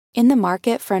In the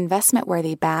market for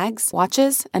investment-worthy bags,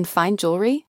 watches, and fine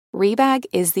jewelry, Rebag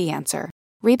is the answer.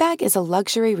 Rebag is a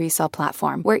luxury resale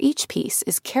platform where each piece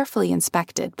is carefully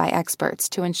inspected by experts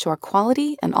to ensure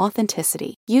quality and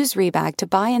authenticity. Use Rebag to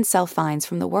buy and sell finds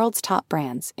from the world's top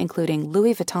brands, including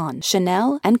Louis Vuitton,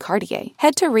 Chanel, and Cartier.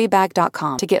 Head to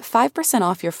Rebag.com to get 5%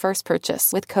 off your first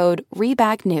purchase with code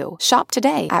REBAGNEW. Shop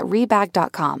today at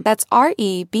Rebag.com. That's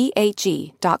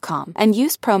REBAG.com. And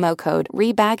use promo code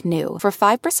REBAGNEW for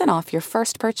 5% off your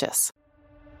first purchase.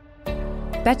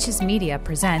 Betches Media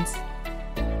presents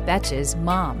Betches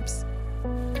Moms,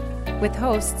 with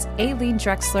hosts Aileen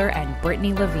Drexler and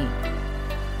Brittany Levine.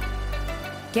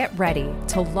 Get ready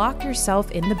to lock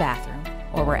yourself in the bathroom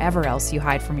or wherever else you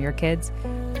hide from your kids,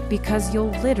 because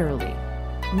you'll literally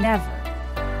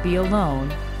never be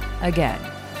alone again.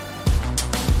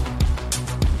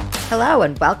 Hello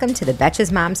and welcome to the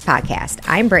Betches Moms podcast.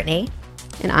 I'm Brittany.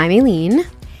 And I'm Aileen.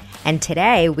 And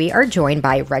today we are joined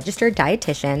by registered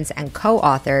dietitians and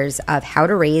co-authors of How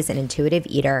to Raise an Intuitive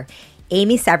Eater,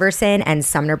 Amy Severson and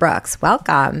Sumner Brooks.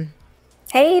 Welcome.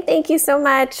 Hey, thank you so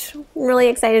much. I'm really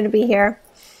excited to be here.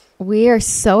 We are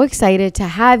so excited to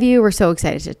have you. We're so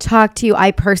excited to talk to you.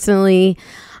 I've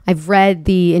read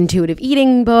the Intuitive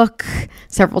Eating book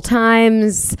several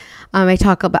times. I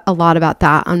talk a lot about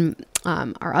that on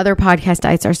our other podcast,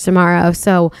 Diet Starts Tomorrow.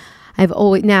 So I've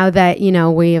always, now that,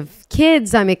 we have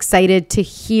kids, I'm excited to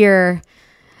hear,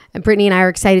 and Brittany and I are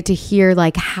excited to hear,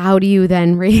 how do you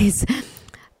then raise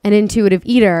an intuitive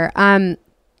eater?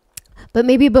 But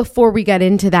maybe before we get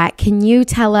into that, can you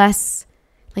tell us,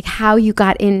 how you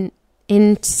got into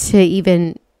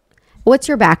even, what's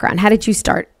your background? How did you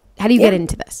start? How do you get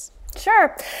into this?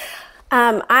 Sure.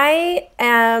 I've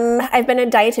been a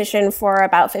dietitian for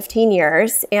about 15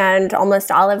 years, and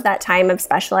almost all of that time I've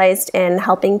specialized in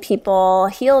helping people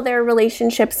heal their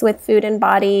relationships with food and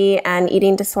body and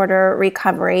eating disorder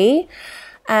recovery.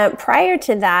 Prior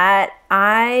to that,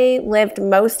 I lived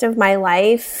most of my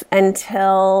life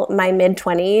until my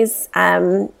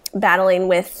mid-20s, battling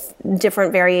with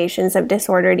different variations of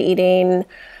disordered eating.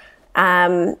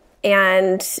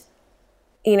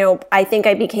 I think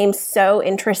I became so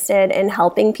interested in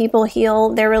helping people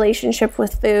heal their relationship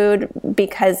with food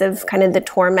because of kind of the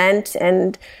torment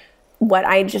and what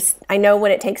I know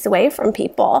what it takes away from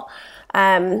people.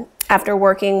 After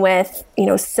working with,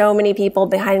 so many people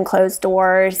behind closed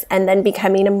doors and then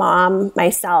becoming a mom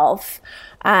myself,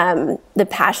 the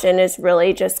passion is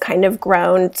really just kind of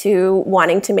grown to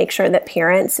wanting to make sure that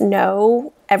parents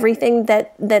know everything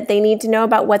that they need to know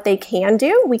about what they can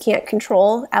do. We can't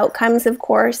control outcomes, of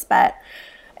course, but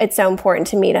it's so important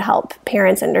to me to help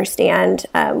parents understand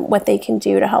what they can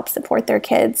do to help support their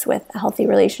kids with a healthy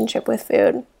relationship with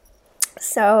food.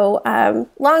 So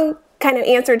long kind of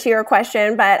answer to your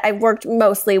question, but I've worked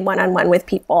mostly one-on-one with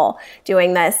people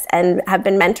doing this and have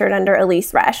been mentored under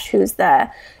Elise Resch, who's the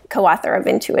co-author of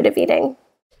Intuitive Eating.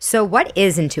 So what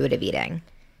is intuitive eating?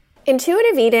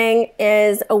 Intuitive eating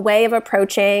is a way of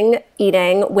approaching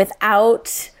eating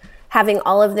without having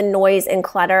all of the noise and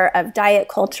clutter of diet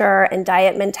culture and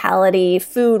diet mentality,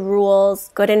 food rules,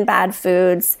 good and bad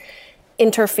foods,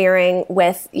 interfering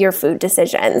with your food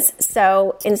decisions.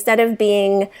 So instead of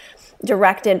being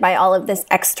directed by all of this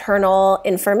external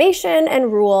information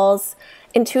and rules,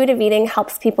 intuitive eating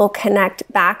helps people connect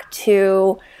back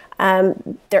to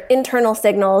their internal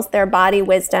signals, their body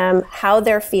wisdom, how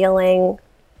they're feeling,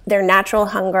 their natural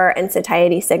hunger and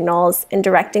satiety signals, and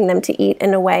directing them to eat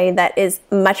in a way that is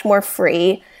much more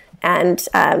free and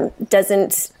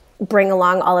doesn't bring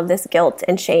along all of this guilt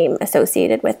and shame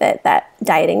associated with it that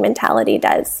dieting mentality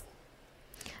does.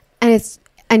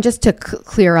 And just to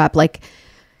clear up,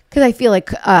 because I feel like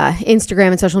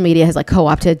Instagram and social media has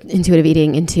co-opted intuitive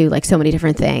eating into so many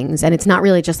different things, and it's not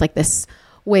really just this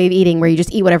way of eating where you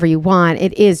just eat whatever you want.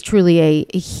 It is truly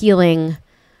a healing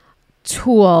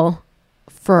tool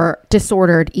for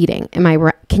disordered eating.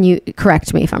 Can you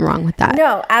correct me if I'm wrong with that?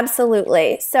 No,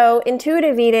 absolutely. So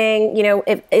intuitive eating,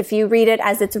 if you read it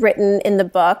as it's written in the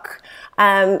book,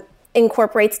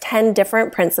 incorporates 10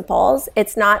 different principles.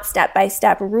 It's not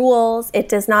step-by-step rules. It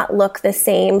does not look the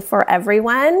same for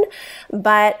everyone,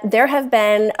 but there have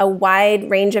been a wide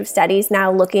range of studies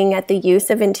now looking at the use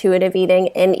of intuitive eating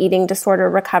in eating disorder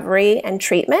recovery and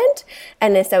treatment.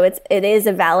 And so it is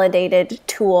a validated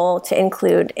tool to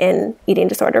include in eating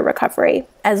disorder recovery,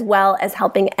 as well as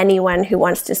helping anyone who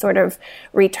wants to sort of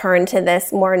return to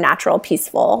this more natural,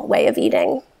 peaceful way of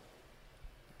eating.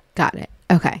 Got it.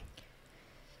 Okay.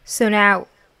 So now,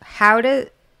 how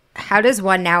does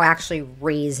one now actually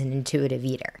raise an intuitive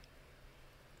eater?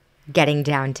 Getting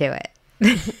down to it.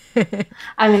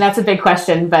 I mean, that's a big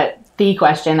question, but the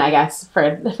question, I guess,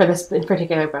 for this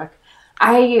particular book.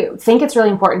 I think it's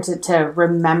really important to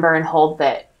remember and hold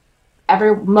that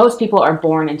most people are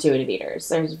born intuitive eaters.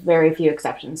 There's very few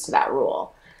exceptions to that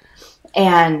rule.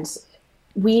 And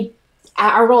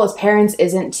our role as parents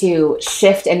isn't to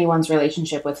shift anyone's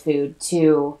relationship with food,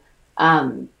 to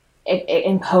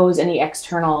impose any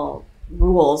external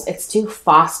rules. It's to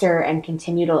foster and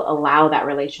continue to allow that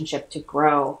relationship to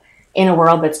grow in a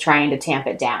world that's trying to tamp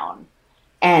it down.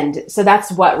 And so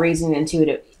that's what raising an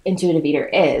intuitive eater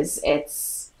is.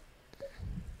 It's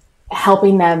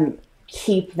helping them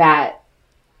keep that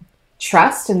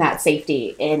trust and that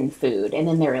safety in food and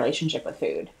in their relationship with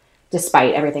food,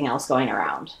 despite everything else going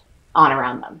around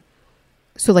them.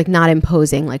 So like not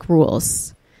imposing like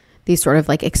rules, these sort of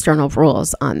like external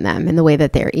rules on them in the way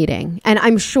that they're eating. And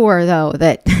I'm sure though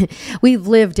that we've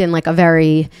lived in like a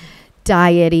very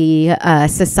diety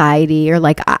society, or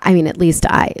like, I mean, at least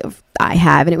I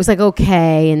have, and it was like,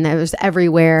 okay. And there was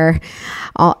everywhere,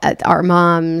 our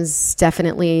moms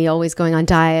definitely always going on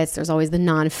diets. There's always the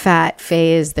non-fat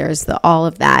phase. There's all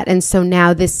of that. And so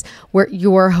now where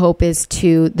your hope is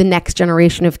to the next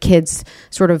generation of kids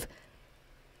sort of,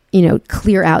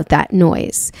 clear out that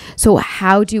noise. So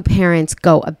how do parents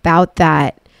go about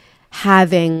that,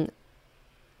 having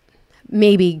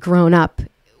maybe grown up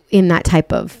in that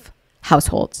type of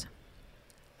households?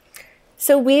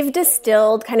 So we've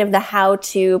distilled kind of the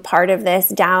how-to part of this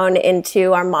down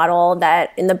into our model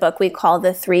that in the book we call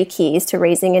the 3 keys to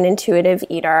raising an intuitive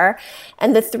eater.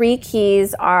 And the 3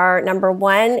 keys are, number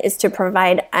 1 is to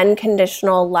provide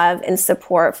unconditional love and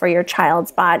support for your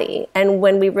child's body. And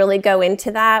when we really go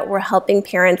into that, we're helping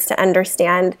parents to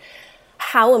understand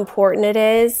how important it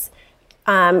is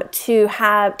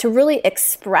to really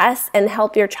express and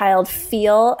help your child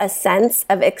feel a sense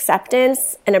of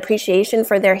acceptance and appreciation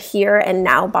for their here and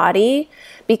now body.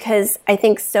 Because I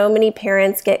think so many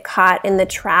parents get caught in the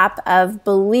trap of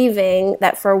believing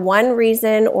that for one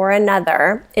reason or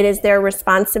another, it is their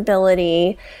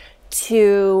responsibility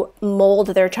to mold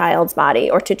their child's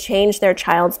body or to change their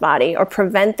child's body or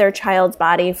prevent their child's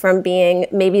body from being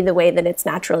maybe the way that it's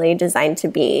naturally designed to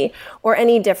be or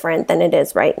any different than it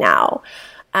is right now.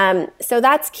 So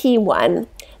that's key 1.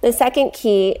 The second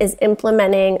key is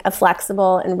implementing a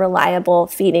flexible and reliable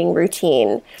feeding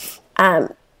routine.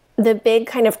 The big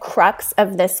kind of crux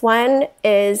of this one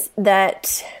is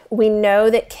that we know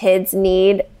that kids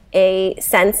need a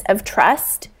sense of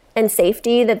trust and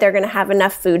safety that they're going to have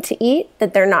enough food to eat,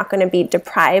 that they're not going to be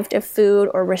deprived of food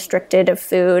or restricted of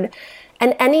food.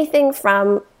 And anything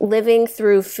from living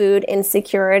through food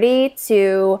insecurity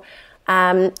to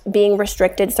being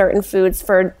restricted certain foods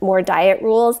for more diet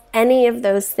rules, any of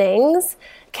those things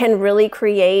can really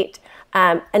create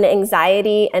an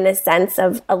anxiety and a sense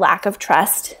of a lack of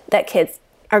trust that kids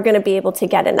are going to be able to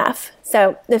get enough.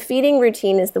 So the feeding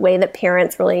routine is the way that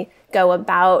parents really go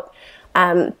about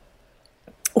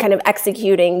kind of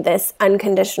executing this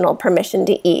unconditional permission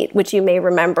to eat, which you may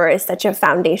remember is such a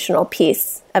foundational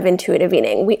piece of intuitive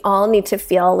eating. We all need to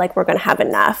feel like we're going to have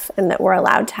enough and that we're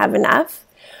allowed to have enough.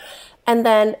 And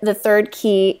then the third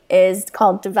key is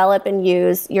called develop and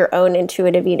use your own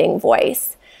intuitive eating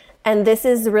voice. And this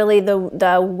is really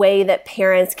the way that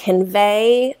parents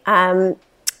convey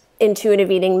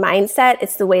intuitive eating mindset.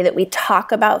 It's the way that we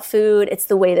talk about food. It's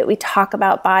the way that we talk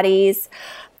about bodies.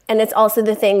 And it's also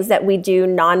the things that we do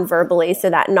non-verbally, so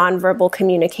that non-verbal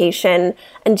communication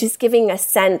and just giving a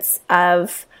sense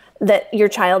of that your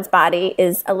child's body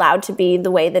is allowed to be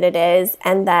the way that it is,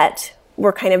 and that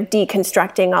we're kind of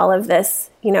deconstructing all of this,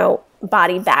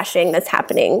 body bashing that's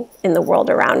happening in the world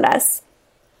around us.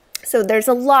 So there's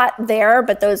a lot there,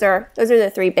 but those are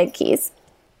the 3 big keys.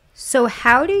 So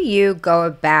how do you go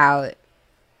about,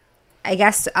 I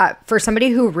guess, for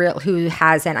somebody who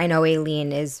hasn't, I know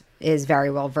Aileen is very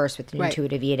well versed with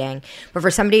intuitive eating, but for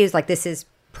somebody who's like, this is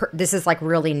like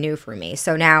really new for me.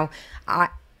 So now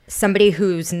somebody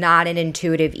who's not an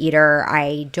intuitive eater,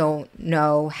 I don't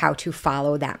know how to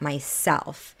follow that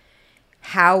myself.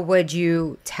 How would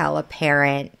you tell a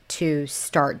parent to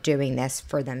start doing this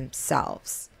for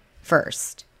themselves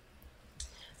first?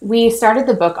 We started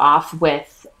the book off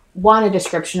with, a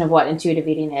description of what intuitive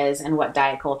eating is and what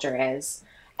diet culture is.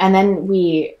 And then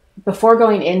before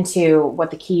going into what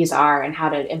the keys are and how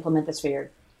to implement this for your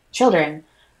children,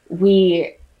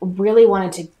 we really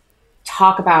wanted to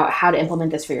talk about how to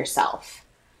implement this for yourself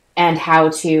and how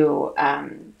to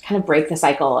kind of break the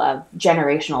cycle of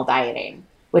generational dieting,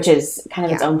 which is kind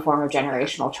of its own form of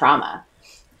generational trauma.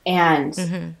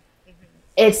 And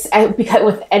it's because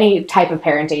with any type of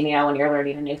parenting, when you're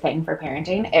learning a new thing for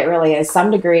parenting, it really is some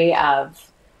degree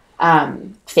of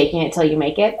faking it till you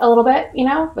make it a little bit, you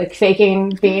know, like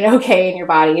faking being okay in your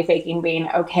body, faking being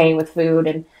okay with food,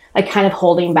 and like kind of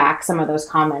holding back some of those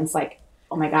comments like,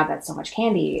 oh my God, that's so much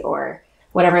candy, or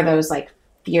whatever those like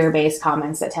fear-based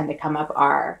comments that tend to come up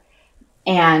are.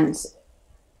 And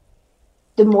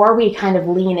the more we kind of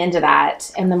lean into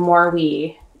that and the more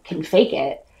we can fake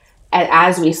it,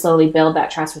 as we slowly build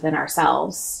that trust within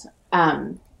ourselves,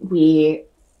 we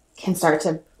can start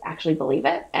to actually believe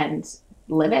it and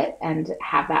live it and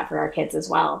have that for our kids as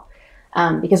well.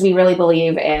 Because we really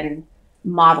believe in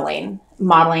modeling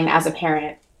as a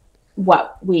parent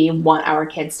what we want our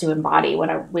kids to embody,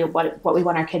 what we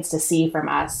want our kids to see from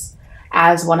us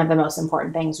as one of the most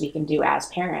important things we can do as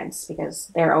parents,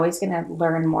 because they're always going to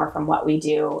learn more from what we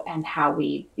do and how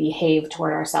we behave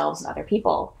toward ourselves and other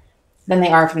people than they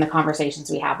are from the conversations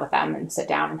we have with them and sit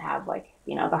down and have, like,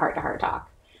 you know, the heart-to-heart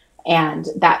talk. And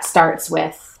that starts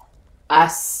with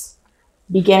us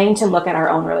beginning to look at our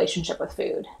own relationship with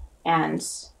food and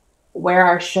where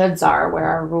our shoulds are, where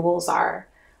our rules are,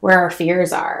 where our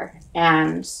fears are.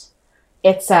 And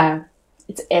it's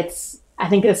I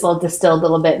think this little distilled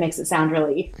little bit makes it sound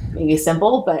really maybe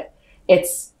simple, but it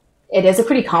is a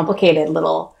pretty complicated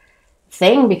little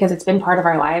thing because it's been part of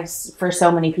our lives for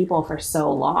so many people for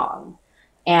so long.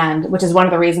 And which is one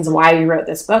of the reasons why we wrote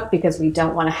this book, because we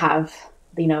don't want to have,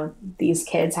 you know, these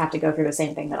kids have to go through the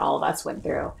same thing that all of us went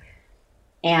through.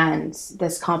 And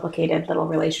this complicated little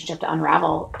relationship to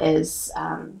unravel is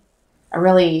a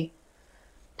really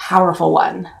powerful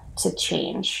one to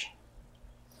change.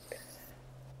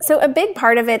 So a big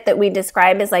part of it that we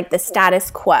describe is like the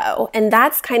status quo. And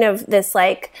that's kind of this,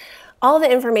 like, all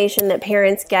the information that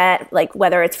parents get, like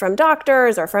whether it's from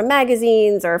doctors or from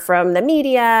magazines or from the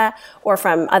media or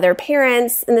from other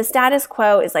parents. And the status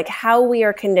quo is like how we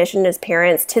are conditioned as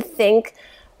parents to think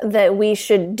that we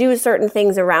should do certain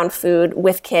things around food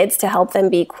with kids to help them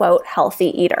be, quote, healthy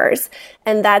eaters.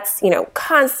 And that's, you know,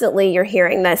 constantly you're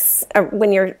hearing this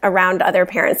when you're around other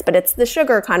parents, but it's the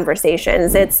sugar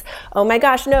conversations. It's, oh my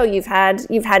gosh, no, you've had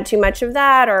too much of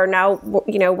that. Or now,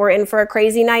 you know, we're in for a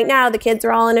crazy night now. The kids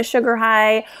are all in a sugar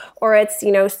high. Or it's,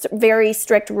 you know, very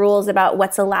strict rules about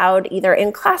what's allowed either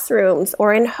in classrooms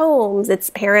or in homes.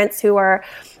 It's parents who are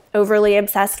overly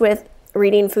obsessed with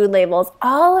reading food labels.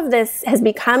 All of this has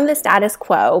become the status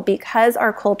quo because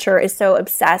our culture is so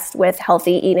obsessed with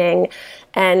healthy eating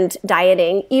and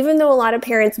dieting, even though a lot of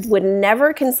parents would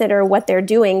never consider what they're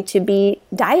doing to be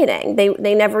dieting.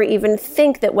 They never even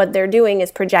think that what they're doing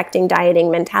is projecting dieting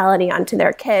mentality onto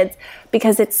their kids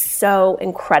because it's so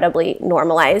incredibly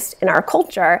normalized in our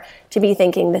culture to be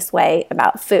thinking this way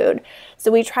about food. So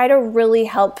we try to really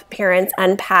help parents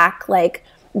unpack, like,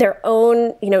 their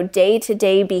own, you know,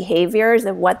 day-to-day behaviors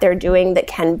of what they're doing that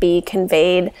can be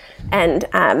conveyed and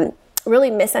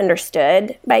really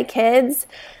misunderstood by kids.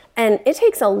 And it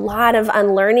takes a lot of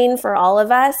unlearning for all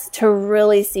of us to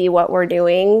really see what we're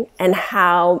doing and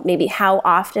how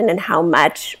often and how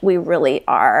much we really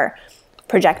are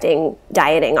projecting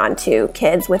dieting onto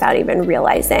kids without even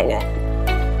realizing it.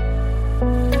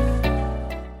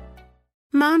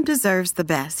 Mom deserves the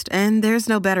best, and there's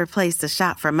no better place to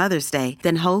shop for Mother's Day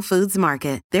than Whole Foods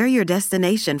Market. They're your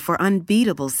destination for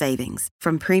unbeatable savings,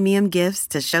 from premium gifts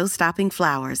to show-stopping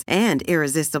flowers and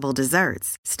irresistible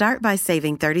desserts. Start by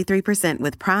saving 33%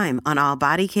 with Prime on all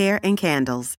body care and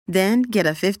candles. Then get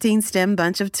a 15-stem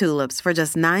bunch of tulips for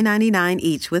just $9.99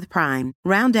 each with Prime.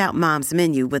 Round out Mom's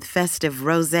menu with festive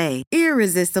rosé,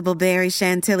 irresistible berry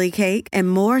chantilly cake,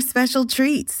 and more special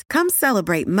treats. Come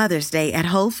celebrate Mother's Day at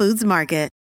Whole Foods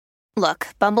Market. Look,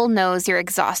 Bumble knows you're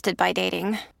exhausted by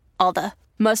dating. All the,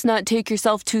 must not take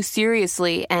yourself too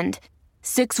seriously, and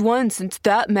 6'1" since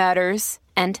that matters.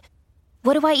 And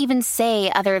what do I even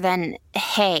say other than,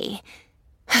 hey?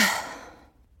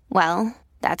 Well,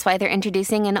 that's why they're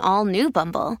introducing an all-new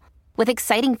Bumble, with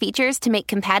exciting features to make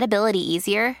compatibility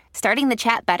easier, starting the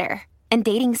chat better, and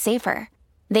dating safer.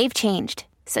 They've changed,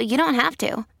 so you don't have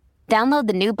to. Download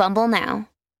the new Bumble now.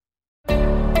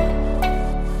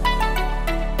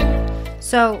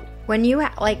 So when you,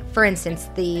 like, for instance,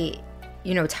 the,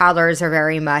 you know, toddlers are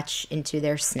very much into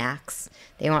their snacks.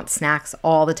 They want snacks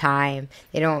all the time.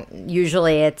 They don't,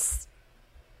 usually it's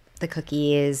the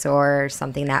cookies or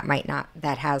something that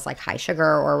that has like high sugar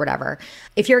or whatever.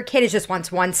 If your kid just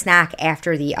wants one snack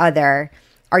after the other,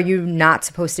 are you not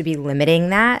supposed to be limiting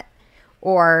that?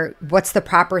 Or what's the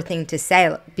proper thing to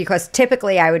say? Because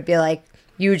typically I would be like,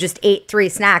 you just ate 3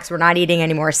 snacks. We're not eating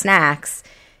any more snacks.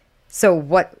 So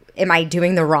what, am I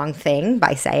doing the wrong thing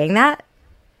by saying that?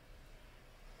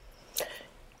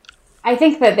 I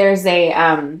think that there's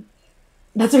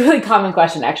That's a really common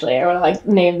question, actually. I want to like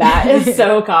name that. It's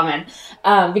so common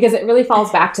because it really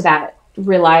falls back to that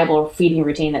reliable feeding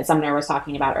routine that Sumner was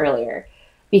talking about earlier.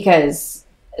 Because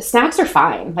snacks are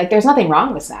fine. Like there's nothing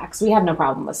wrong with snacks. We have no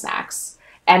problem with snacks.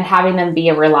 And having them be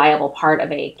a reliable part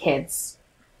of a kid's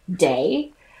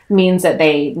day means that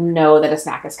they know that a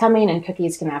snack is coming, and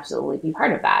cookies can absolutely be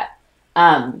part of that.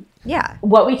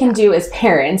 What we can do as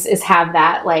parents is have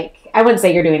that, like, I wouldn't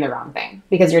say you're doing the wrong thing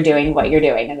because you're doing what you're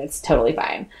doing and it's totally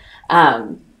fine.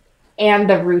 And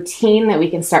the routine that we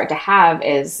can start to have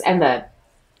is, and the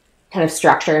kind of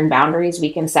structure and boundaries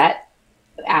we can set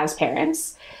as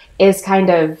parents is kind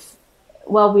of,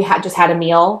 well, we just had a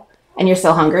meal and you're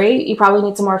still hungry, you probably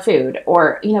need some more food.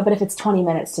 Or, you know, but if it's 20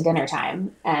 minutes to dinner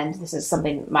time, and this is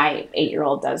something my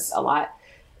 8-year-old does a lot,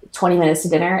 20 minutes to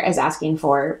dinner is asking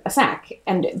for a snack.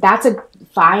 And that's a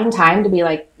fine time to be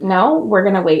like, no, we're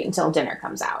going to wait until dinner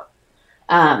comes out.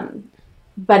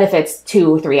 But if it's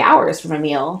 2 or 3 hours from a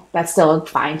meal, that's still a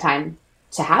fine time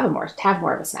to have more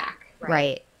of a snack.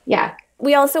 Right. Yeah.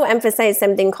 We also emphasize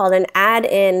something called an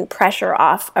add-in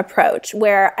pressure-off approach,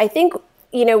 where I think,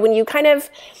 you know, when you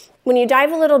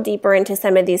dive a little deeper into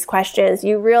some of these questions,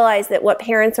 you realize that what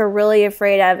parents are really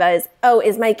afraid of is, oh,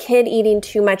 is my kid eating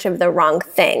too much of the wrong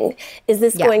thing? Is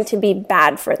this going to be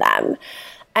bad for them?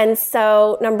 And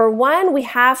so, number one, we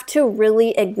have to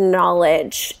really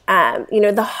acknowledge,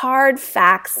 the hard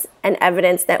facts and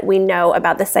evidence that we know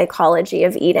about the psychology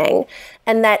of eating.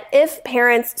 And that if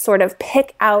parents sort of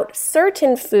pick out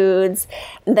certain foods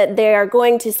that they are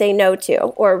going to say no to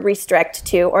or restrict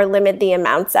to or limit the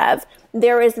amounts of,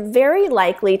 there is very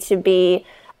likely to be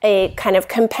a kind of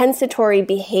compensatory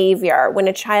behavior when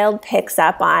a child picks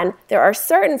up on, there are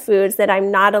certain foods that I'm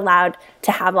not allowed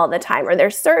to have all the time, or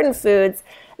there's certain foods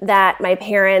that my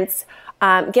parents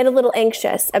get a little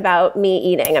anxious about me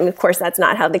eating. I mean, of course, that's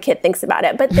not how the kid thinks about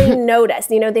it, but they notice,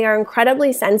 they are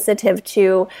incredibly sensitive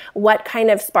to what kind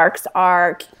of sparks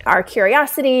our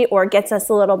curiosity or gets us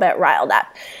a little bit riled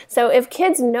up. So if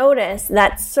kids notice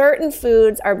that certain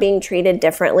foods are being treated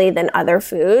differently than other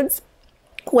foods,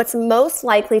 what's most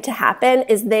likely to happen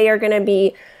is they are going to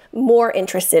be more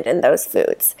interested in those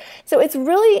foods. So it's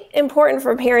really important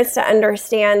for parents to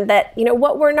understand that,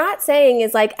 what we're not saying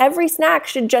is like every snack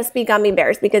should just be gummy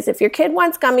bears, because if your kid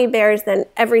wants gummy bears, then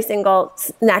every single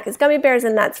snack is gummy bears,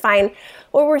 and that's fine.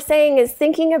 What we're saying is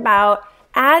thinking about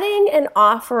adding and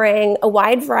offering a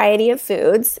wide variety of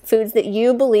foods that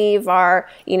you believe are,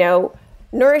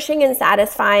 nourishing and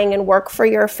satisfying and work for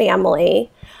your family,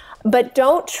 but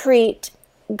don't treat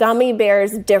gummy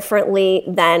bears differently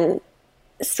than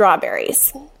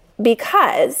strawberries,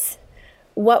 because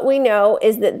what we know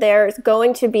is that there's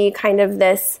going to be kind of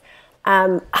this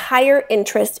higher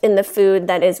interest in the food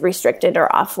that is restricted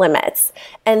or off limits.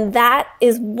 And that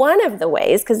is one of the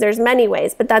ways, because there's many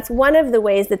ways, but that's one of the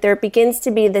ways that there begins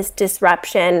to be this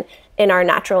disruption in our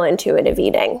natural intuitive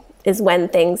eating, is when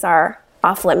things are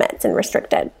off limits and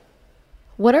restricted.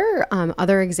 What are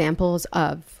other examples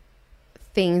of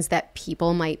things that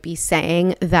people might be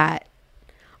saying that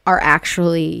are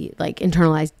actually like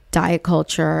internalized diet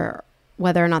culture,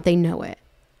 whether or not they know it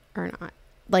or not?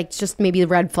 Like just maybe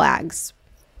red flags.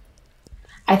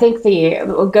 I think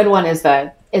the good one is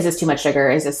is this too much sugar?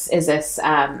 Is this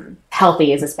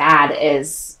healthy? Is this bad?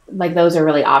 Is like, those are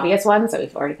really obvious ones that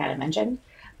we've already kind of mentioned.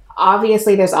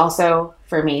 Obviously, there's also,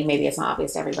 for me, maybe it's not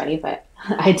obvious to everybody, but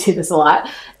I do this a lot,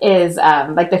 is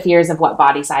like the fears of what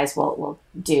body size will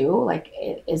do. Like,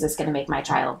 is this going to make my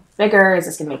child bigger? Is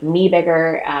this going to make me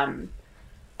bigger?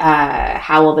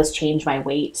 How will this change my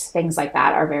weight? Things like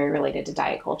that are very related to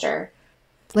diet culture.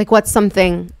 Like what's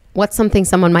something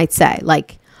someone might say?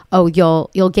 Like, oh,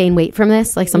 you'll gain weight from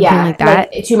this? Like something like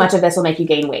that? Like, too much of this will make you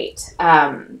gain weight.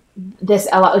 A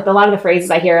lot of the phrases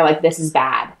I hear are like, this is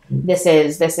bad. This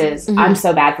is, mm-hmm. I'm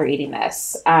so bad for eating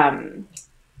this.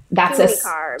 That's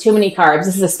too many carbs.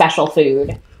 This is a special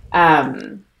food.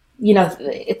 Things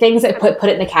that put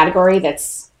it in a category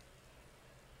that's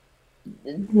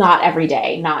not every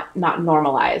day, not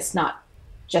normalized, not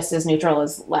just as neutral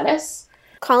as lettuce.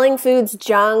 Calling foods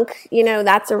junk,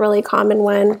 that's a really common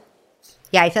one.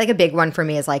 Yeah, I feel like a big one for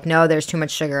me is like, no, there's too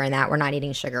much sugar in that. We're not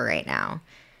eating sugar right now.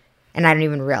 And I don't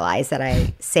even realize that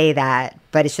I say that,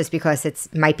 but it's just because it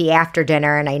might be after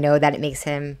dinner and I know that it makes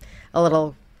him a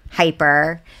little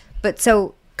hyper. But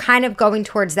so kind of going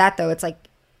towards that, though, it's like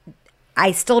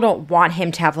I still don't want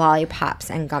him to have lollipops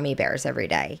and gummy bears every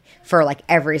day for like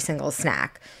every single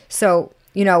snack. So,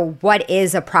 what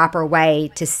is a proper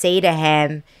way to say to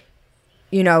him,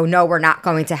 no, we're not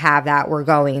going to have that. We're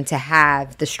going to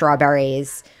have the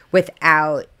strawberries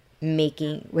without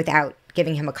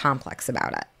giving him a complex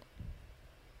about it.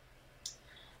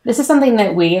 This is something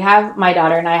that we have, my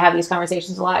daughter and I have these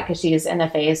conversations a lot because she's in the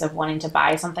phase of wanting to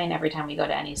buy something every time we go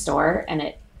to any store.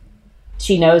 And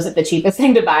she knows that the cheapest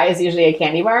thing to buy is usually a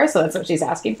candy bar. So that's what she's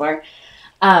asking for.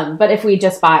 But if we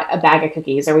just bought a bag of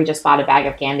cookies or we just bought a bag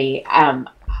of candy,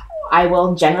 I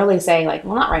will generally say like,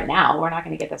 well, not right now. We're not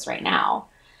going to get this right now.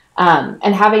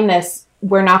 And having this,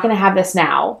 we're not going to have this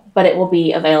now, but it will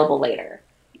be available later.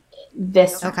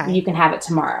 You can have it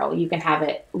tomorrow. You can have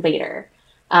it later.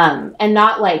 And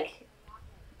not like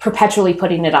perpetually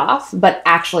putting it off, but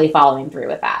actually following through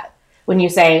with that. When you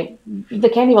say the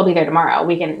candy will be there tomorrow,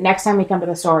 next time we come to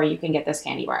the store, you can get this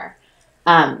candy bar.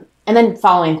 And then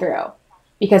following through,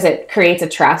 because it creates a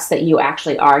trust that you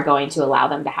actually are going to allow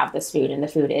them to have this food and the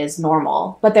food is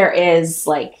normal. But there is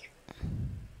like,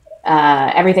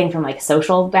 everything from like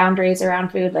social boundaries around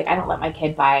food. Like I don't let my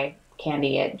kid buy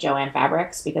candy at Joann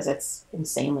Fabrics because it's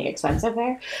insanely expensive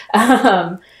there.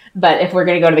 But if we're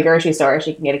going to go to the grocery store,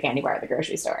 she can get a candy bar at the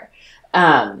grocery store.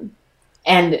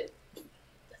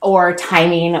 Or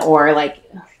timing, or like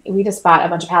we just bought a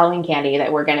bunch of Halloween candy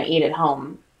that we're going to eat at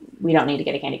home. We don't need to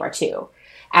get a candy bar too.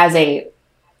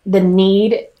 The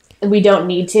need, we don't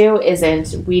need to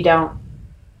isn't, we don't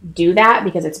do that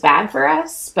because it's bad for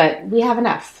us, but we have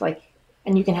enough, like,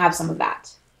 and you can have some of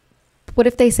that. What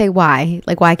if they say why?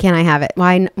 Like, why can't I have it?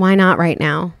 Why not right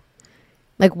now?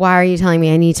 Like, why are you telling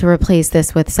me I need to replace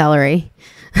this with celery?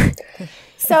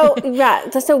 So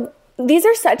these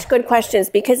are such good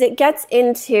questions because it gets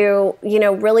into,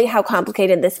 really how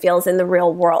complicated this feels in the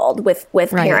real world with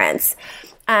parents.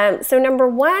 So number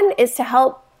one is to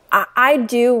help. I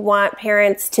do want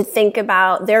parents to think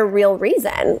about their real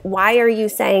reason. Why are you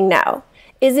saying no?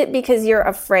 Is it because you're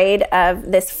afraid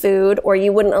of this food or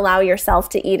you wouldn't allow yourself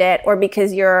to eat it, or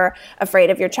because you're afraid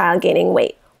of your child gaining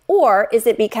weight? Or is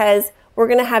it because we're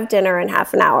going to have dinner in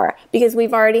half an hour, because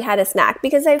we've already had a snack,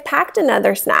 because I've packed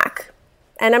another snack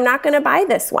and I'm not going to buy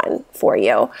this one for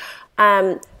you?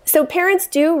 So parents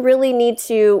do really need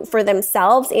to, for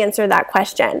themselves, answer that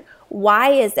question.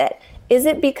 Why is it? Is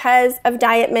it because of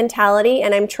diet mentality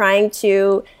and I'm trying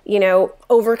to,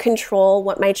 over control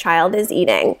what my child is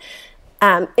eating?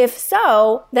 If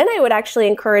so, then I would actually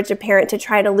encourage a parent to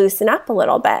try to loosen up a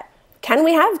little bit. Can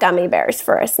we have gummy bears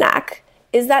for a snack?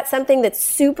 Is that something that's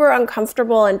super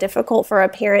uncomfortable and difficult for a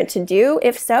parent to do?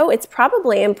 If so, it's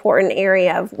probably an important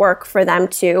area of work for them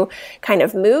to kind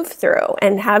of move through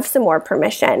and have some more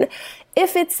permission.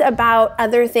 If it's about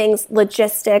other things,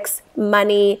 logistics,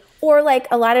 money, or like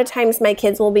a lot of times my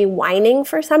kids will be whining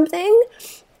for something,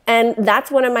 and that's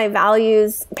one of my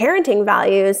values, parenting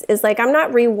values, is like I'm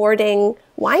not rewarding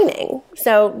whining.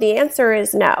 So the answer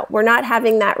is no. We're not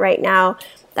having that right now.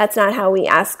 That's not how we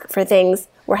ask for things.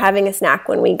 We're having a snack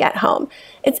when we get home.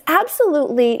 It's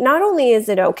absolutely, not only is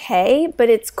it okay, but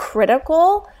it's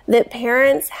critical that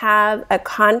parents have a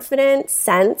confidence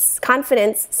sense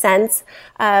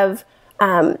of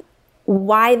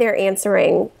why they're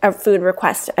answering a food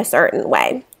request a certain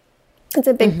way. It's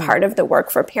a big part of the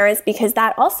work for parents because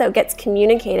that also gets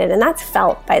communicated and that's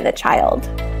felt by the child.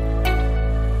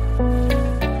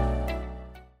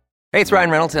 Hey, it's Ryan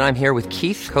Reynolds, and I'm here with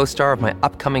Keith, co-star of my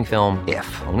upcoming film, If,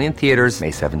 only in theaters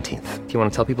May 17th. Do you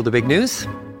want to tell people the big news?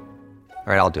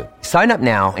 All right, I'll do it. Sign up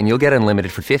now and you'll get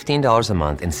unlimited for $15 a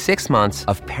month and 6 months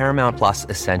of Paramount Plus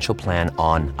Essential Plan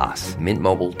on us.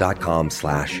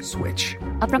 MintMobile.com/switch.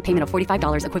 Upfront payment of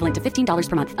 $45 equivalent to $15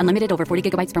 per month. Unlimited over 40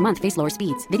 gigabytes per month. Face lower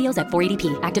speeds. Videos at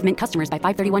 480p. Active Mint customers by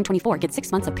 531.24 get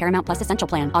 6 months of Paramount Plus Essential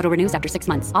Plan. Auto renews after 6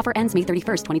 months. Offer ends May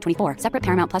 31st, 2024. Separate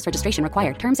Paramount Plus registration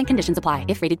required. Terms and conditions apply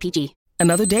if rated PG.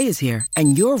 Another day is here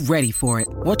and you're ready for it.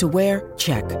 What to wear?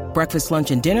 Check. Breakfast,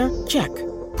 lunch, and dinner? Check.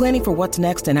 Planning for what's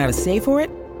next and how to save for it?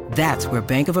 That's where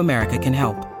Bank of America can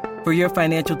help. For your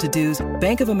financial to-dos,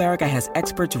 Bank of America has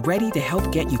experts ready to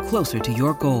help get you closer to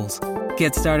your goals.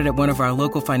 Get started at one of our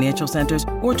local financial centers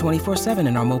or 24/7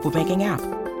 in our mobile banking app.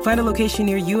 Find a location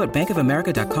near you at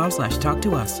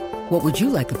bankofamerica.com/talktous. What would you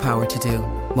like the power to do?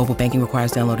 Mobile banking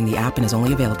requires downloading the app and is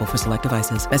only available for select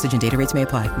devices. Message and data rates may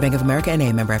apply. Bank of America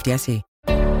NA, member FDIC.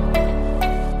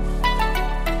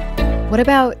 What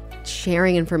about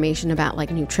sharing information about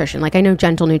like nutrition? Like I know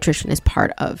gentle nutrition is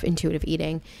part of intuitive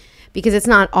eating because it's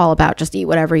not all about just eat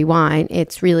whatever you want.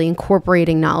 It's really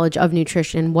incorporating knowledge of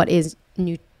nutrition, what is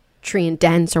nutrient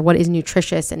dense or what is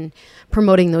nutritious, and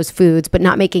promoting those foods, but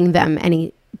not making them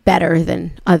any better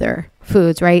than other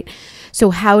foods, right? So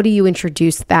how do you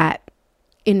introduce that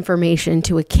information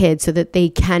to a kid so that they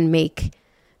can make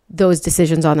those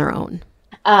decisions on their own?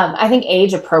 I think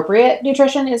age-appropriate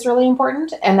nutrition is really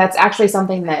important, and that's actually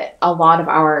something that a lot of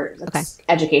our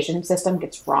education system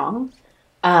gets wrong.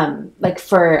 like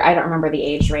for, I don't remember the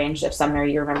age range. If Sumner,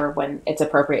 you remember when it's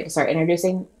appropriate to start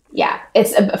introducing. Yeah,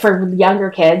 it's for younger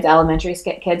kids, elementary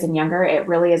kids and younger, it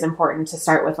really is important to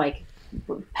start with like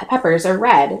peppers are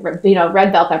red,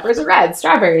 red bell peppers are red,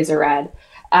 strawberries are red,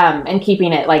 and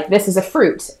keeping it like this is a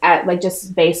fruit at like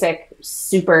just basic,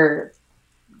 super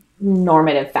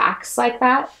normative facts like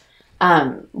that.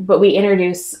 But we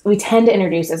tend to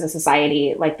introduce as a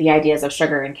society, like the ideas of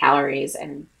sugar and calories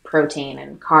and protein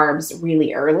and carbs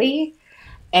really early.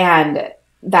 And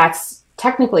that's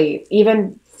technically,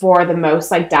 even for the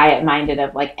most like diet minded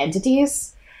of like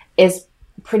entities, is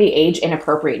pretty age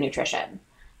inappropriate nutrition.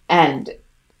 And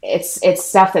it's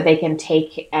stuff that they can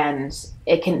take and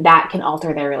that can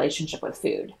alter their relationship with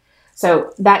food.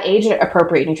 So that age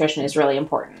appropriate nutrition is really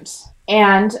important.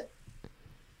 And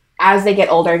as they get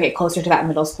older, get closer to that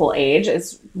middle school age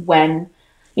is when,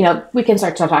 we can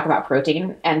start to talk about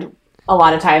protein. And a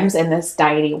lot of times in this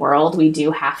diety world, we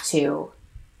do have to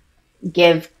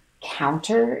give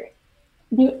counter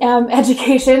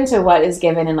education to what is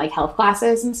given in like health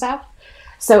classes and stuff.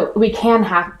 So we can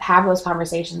have those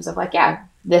conversations of like, yeah,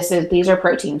 these are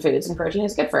protein foods and protein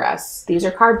is good for us. These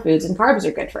are carb foods and carbs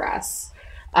are good for us.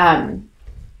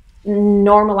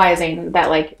 Normalizing that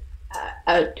like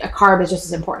a carb is just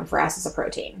as important for us as a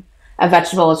protein. A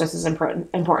vegetable is just as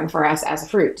important for us as a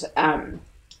fruit.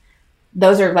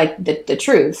 Those are like the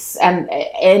truths. And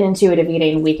in intuitive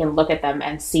eating, we can look at them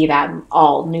and see that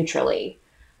all neutrally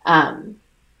to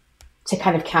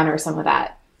kind of counter some of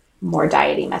that more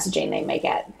diety messaging they may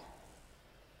get.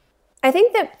 I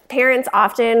think that parents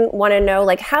often want to know,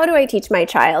 like, how do I teach my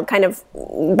child? Kind of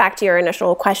back to your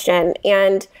initial question.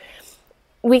 And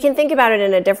we can think about it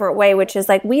in a different way, which is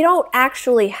like, we don't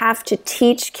actually have to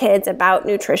teach kids about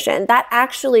nutrition. That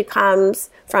actually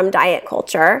comes from diet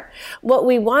culture. What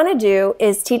we want to do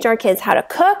is teach our kids how to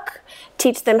cook,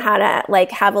 teach them how to like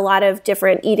have a lot of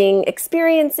different eating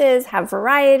experiences, have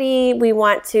variety. We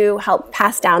want to help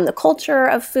pass down the culture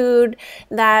of food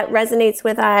that resonates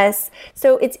with us.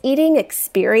 So it's eating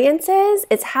experiences.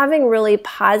 It's having really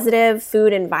positive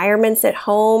food environments at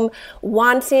home,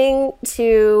 wanting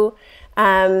to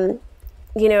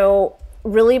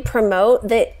really promote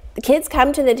that the kids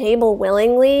come to the table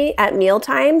willingly at meal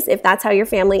times, if that's how your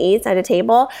family eats at a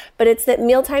table, but it's that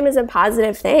mealtime is a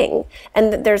positive thing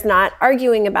and that there's not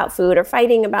arguing about food or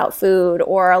fighting about food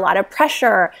or a lot of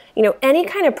pressure. Any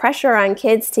kind of pressure on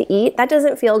kids to eat, that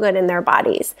doesn't feel good in their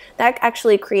bodies. That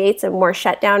actually creates a more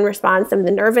shutdown response of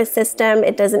the nervous system.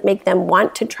 It doesn't make them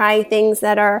want to try things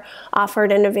that are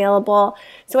offered and available.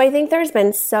 So I think there's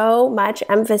been so much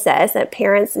emphasis that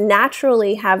parents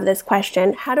naturally have this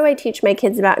question, how do I teach my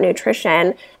kids about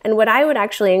nutrition? And what I would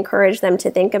actually encourage them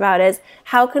to think about is,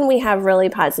 how can we have really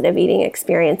positive eating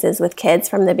experiences with kids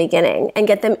from the beginning and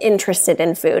get them interested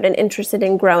in food and interested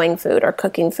in growing food or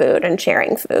cooking food and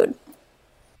sharing food?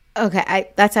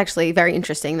 Okay, that's actually very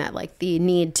interesting that like the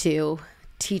need to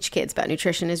teach kids about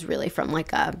nutrition is really from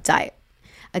like a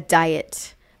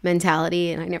diet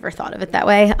mentality, and I never thought of it that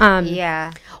way.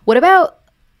 Yeah. What about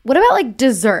like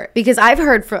dessert? Because I've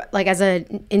heard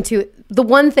the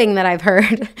one thing that I've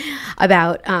heard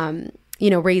about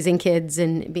raising kids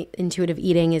and intuitive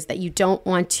eating is that you don't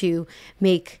want to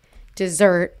make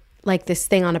dessert like this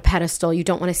thing on a pedestal. You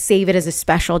don't want to save it as a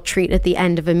special treat at the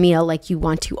end of a meal. Like you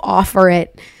want to offer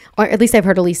it, or at least I've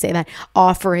heard Elise say that,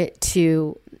 offer it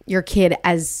to your kid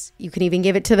as you can even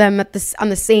give it to them on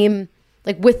the same,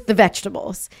 like with the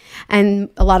vegetables. And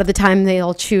a lot of the time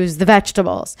they'll choose the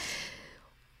vegetables.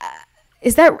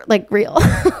 Is that like real?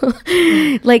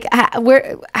 Like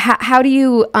how do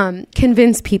you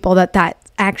convince people that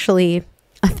that's actually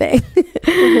a thing?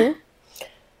 Mm-hmm.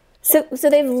 So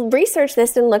they've researched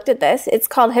this and looked at this. It's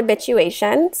called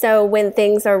habituation. So when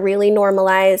things are really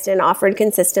normalized and offered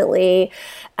consistently,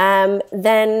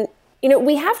 then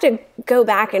we have to go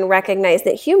back and recognize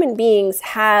that human beings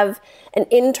have an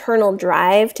internal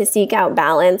drive to seek out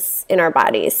balance in our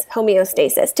bodies,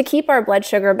 homeostasis. To keep our blood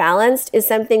sugar balanced is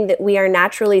something that we are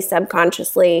naturally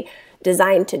subconsciously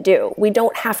designed to do. We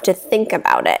don't have to think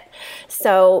about it.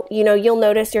 So, you'll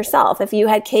notice yourself, if you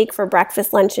had cake for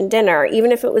breakfast, lunch, and dinner,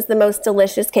 even if it was the most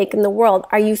delicious cake in the world,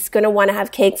 are you going to want to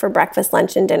have cake for breakfast,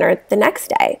 lunch, and dinner the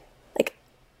next day?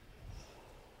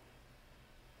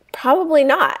 Probably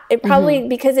not.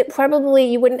 Because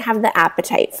you wouldn't have the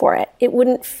appetite for it. It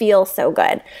wouldn't feel so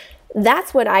good.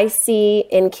 That's what I see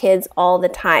in kids all the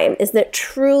time, is that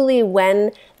truly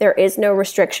when there is no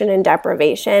restriction and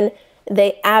deprivation,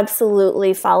 they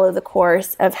absolutely follow the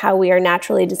course of how we are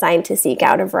naturally designed to seek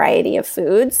out a variety of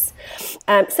foods.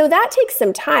 So that takes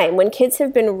some time. When kids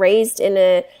have been raised in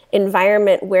an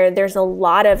environment where there's a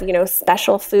lot of,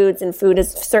 special foods and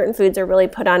certain foods are really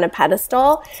put on a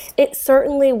pedestal, it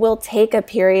certainly will take a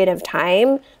period of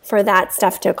time for that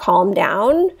stuff to calm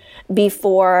down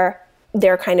before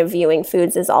they're kind of viewing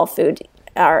foods as all food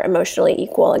are emotionally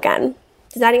equal again.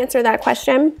 Does that answer that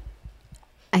question?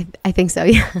 I think so,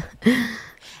 yeah.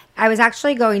 I was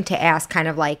actually going to ask kind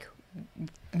of like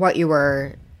what you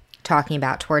were talking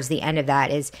about towards the end of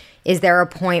that is there a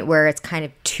point where it's kind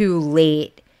of too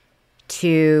late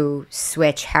to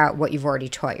switch what you've already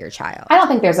taught your child? I don't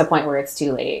think there's a point where it's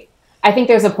too late. I think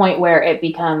there's a point where it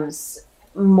becomes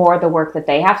more the work that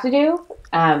they have to do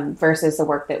versus the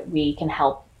work that we can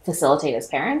help facilitate as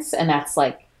parents. And that's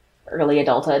like early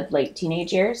adulthood, late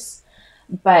teenage years.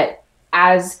 But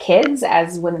as kids,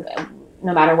 no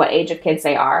matter what age of kids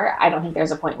they are, I don't think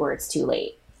there's a point where it's too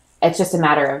late. It's just a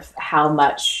matter of how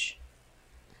much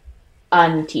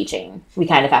unteaching we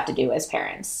kind of have to do as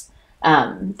parents.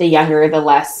 The younger, the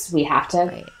less we have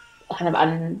to kind of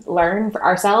unlearn for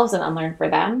ourselves and unlearn for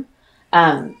them.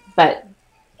 But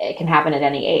it can happen at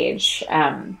any age.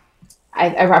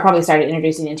 I probably started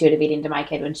introducing intuitive eating to my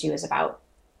kid when she was about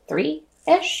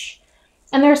 3-ish.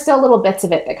 And there's still little bits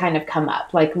of it that kind of come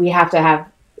up. Like we have to have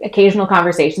occasional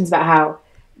conversations about how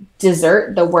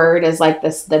dessert, the word is like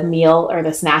the meal or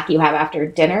the snack you have after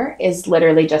dinner is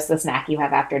literally just the snack you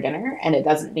have after dinner. And it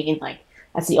doesn't mean like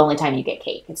that's the only time you get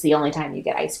cake. It's the only time you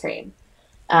get ice cream.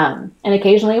 And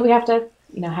occasionally we have to,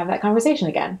 have that conversation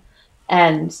again.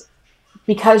 And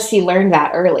because she learned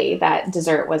that early, that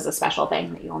dessert was a special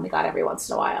thing that you only got every once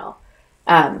in a while.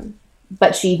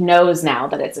 But she knows now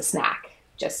that it's a snack.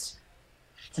 Just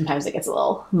sometimes it gets a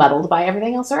little muddled by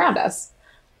everything else around us.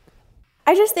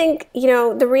 I just think,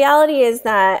 the reality is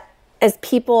that as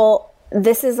people,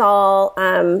 this is all,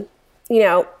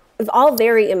 all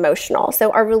very emotional.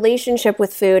 So our relationship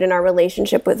with food and our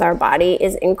relationship with our body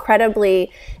is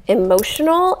incredibly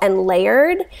emotional and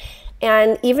layered.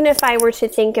 And even if I were to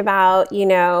think about,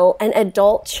 an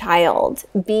adult child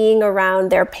being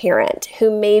around their parent,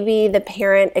 who maybe the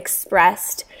parent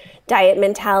expressed diet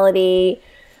mentality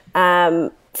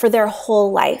for their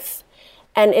whole life.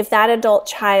 And if that adult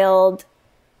child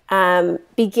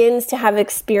begins to have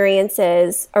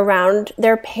experiences around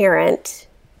their parent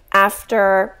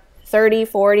after 30,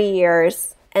 40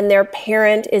 years, and their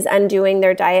parent is undoing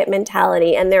their diet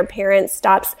mentality, and their parent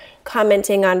stops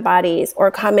commenting on bodies or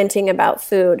commenting about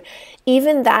food,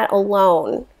 even that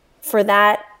alone for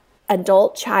that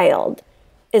adult child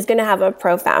is going to have a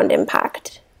profound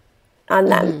impact on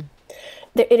them.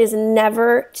 It is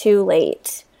never too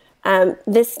late.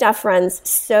 This stuff runs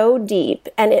so deep,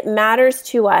 and it matters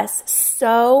to us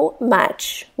so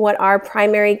much what our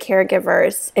primary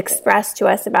caregivers express to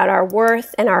us about our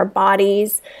worth and our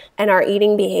bodies and our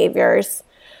eating behaviors,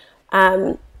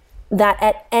 that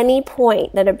at any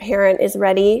point that a parent is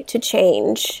ready to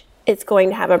change, it's going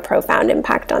to have a profound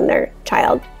impact on their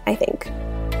child, I think.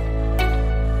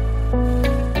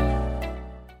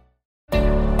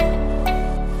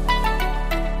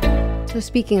 So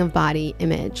speaking of body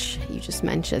image, you just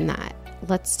mentioned that.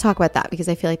 Let's talk about that because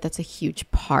I feel like that's a huge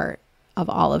part of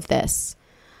all of this.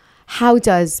 How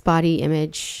does body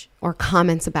image or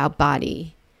comments about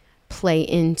body play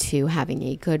into having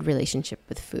a good relationship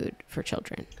with food for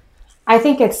children? I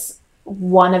think it's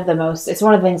one of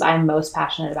the things I'm most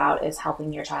passionate about is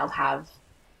helping your child have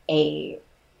a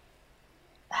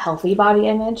healthy body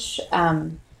image.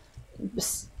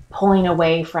 Pulling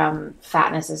away from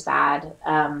fatness is bad.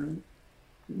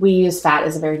 We use fat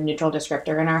as a very neutral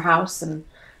descriptor in our house and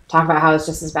talk about how it's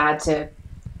just as bad to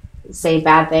say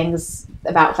bad things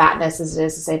about fatness as it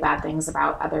is to say bad things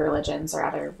about other religions or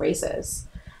other races.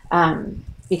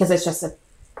 Because it's just a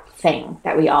thing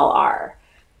that we all are.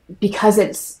 Because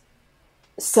it's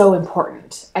so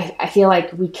important. I feel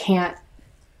like we can't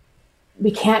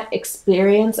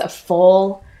experience the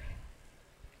full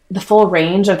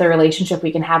range of the relationship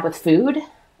we can have with food,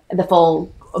 the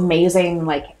full amazing,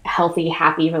 like healthy,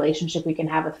 happy relationship we can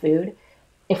have with food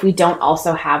if we don't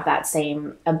also have that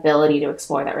same ability to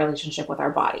explore that relationship with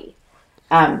our body.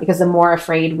 Because the more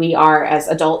afraid we are as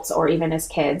adults or even as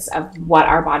kids of what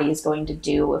our body is going to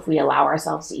do if we allow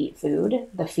ourselves to eat food,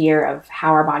 the fear of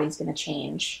how our body's going to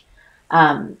change.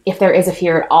 If there is a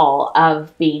fear at all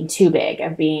of being too big,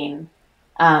 of being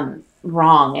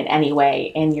wrong in any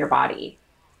way in your body,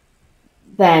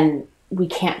 then we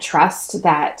can't trust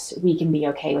that we can be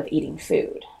okay with eating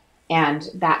food. And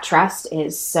that trust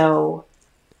is so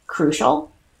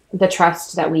crucial the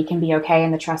trust that we can be okay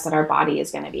and the trust that our body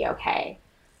is going to be okay.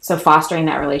 So fostering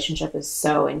that relationship is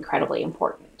so incredibly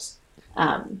important,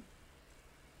 and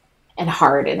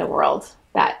hard in a world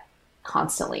that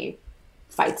constantly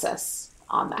fights us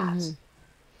on that.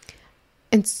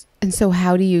 Mm-hmm. And so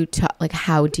how do you talk, like,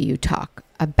 how do you talk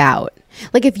about,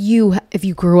 like, if you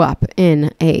grew up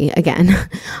in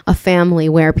a family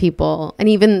where people, and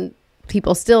even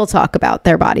people still talk about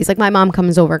their bodies. Like, my mom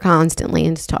comes over constantly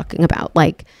and is talking about,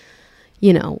 like,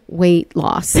 you know, weight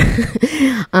loss.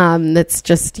 That's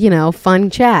just, you know, fun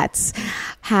chats.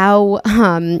 How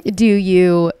do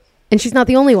you, and she's not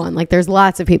the only one, like, there's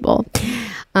lots of people.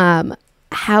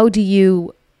 How do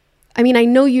you, I mean, I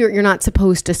know you're not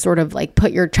supposed to sort of like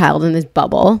put your child in this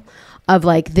bubble of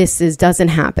like, doesn't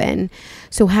happen.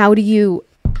 So how do you,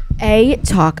 A,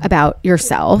 talk about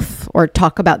yourself or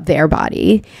talk about their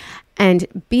body? And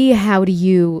B, how do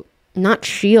you not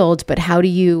shield, but how do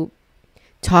you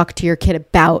talk to your kid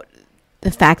about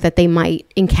the fact that they might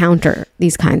encounter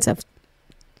these kinds of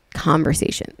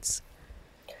conversations?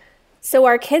 So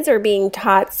our kids are being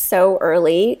taught so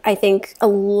early. I think a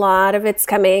lot of it's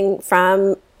coming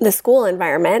from the school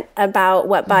environment about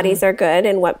what bodies are good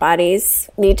and what bodies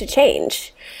need to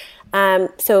change.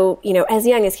 So, you know, as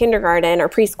young as kindergarten or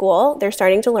preschool, they're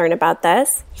starting to learn about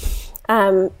this.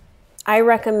 I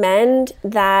recommend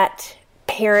that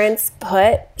parents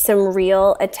put some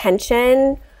real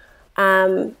attention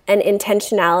and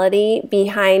intentionality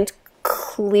behind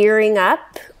clearing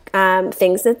up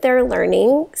things that they're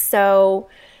learning. So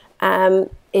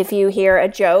if you hear a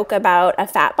joke about a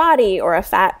fat body or a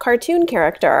fat cartoon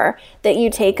character, that you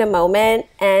take a moment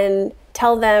and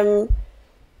tell them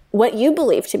what you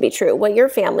believe to be true, what your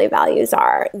family values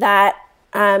are, that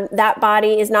that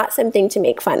body is not something to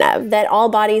make fun of, that all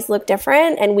bodies look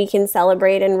different and we can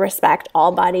celebrate and respect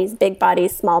all bodies, big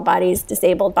bodies, small bodies,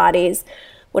 disabled bodies,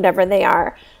 whatever they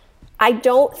are. I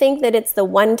don't think that it's the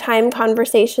one-time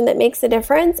conversation that makes a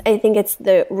difference. I think it's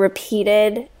the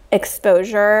repeated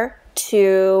exposure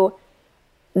to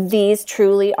these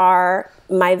truly are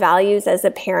my values as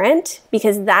a parent,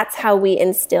 because that's how we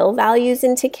instill values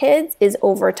into kids, is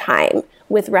over time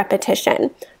with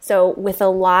repetition. So with a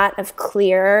lot of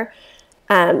clear,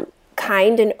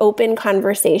 kind and open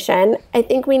conversation, I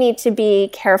think we need to be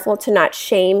careful to not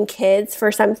shame kids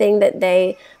for something that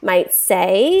they might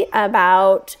say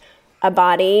about a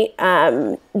body.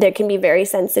 They can be very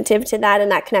sensitive to that,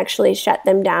 and that can actually shut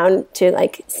them down to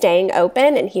like staying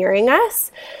open and hearing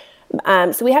us.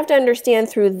 So we have to understand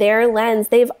through their lens,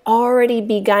 they've already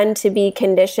begun to be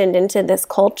conditioned into this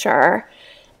culture.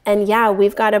 And yeah,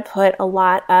 we've got to put a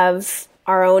lot of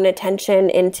our own attention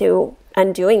into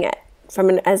undoing it from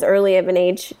as early of an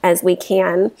age as we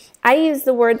can. I use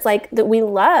the words like that we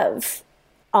love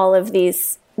all of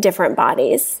these different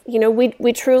bodies. You know,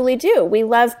 we truly do. We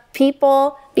love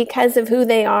people because of who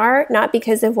they are, not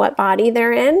because of what body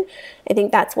they're in. I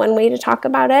think that's one way to talk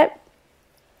about it.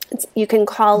 You can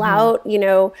call out, you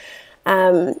know,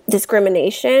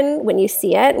 discrimination when you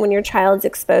see it, when your child's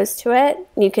exposed to it.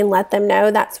 You can let them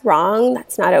know that's wrong,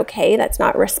 that's not okay, that's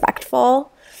not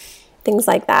respectful, things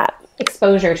like that.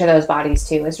 Exposure to those bodies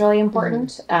too is really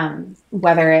important.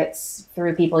 Whether it's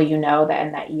through people you know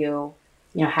that you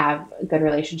have a good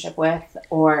relationship with,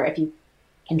 or if you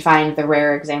can find the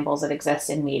rare examples that exist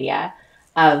in media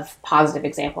of positive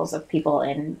examples of people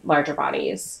in larger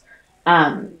bodies.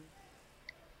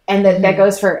 And that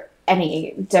goes for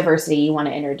any diversity you want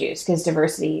to introduce, because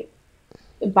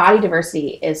body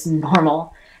diversity is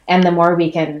normal. And the more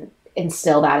we can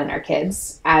instill that in our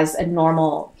kids as a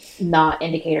normal, not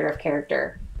indicator of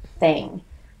character thing,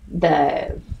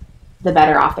 the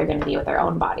better off they're going to be with their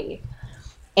own body.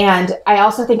 And I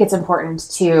also think it's important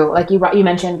to, like you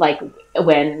mentioned, like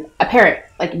when a parent,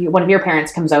 like one of your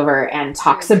parents comes over and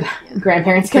talks about,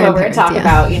 grandparents come over and talk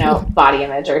about, you know, body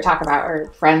image, or talk about,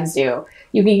 or friends do.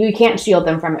 You can't shield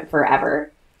them from it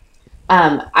forever.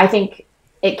 I think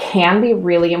it can be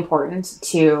really important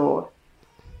to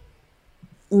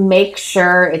make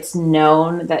sure it's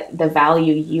known that the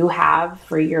value you have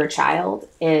for your child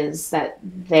is that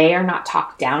they are not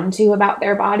talked down to about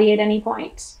their body at any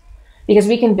point. Because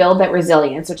we can build that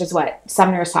resilience, which is what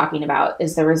Sumner is talking about,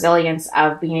 is the resilience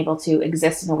of being able to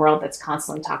exist in a world that's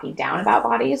constantly talking down about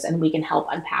bodies, and we can help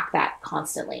unpack that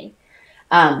constantly.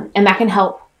 And that can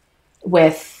help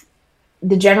with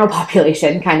the general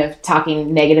population kind of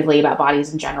talking negatively about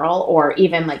bodies in general, or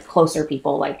even like closer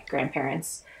people like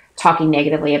grandparents talking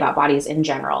negatively about bodies in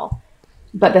general.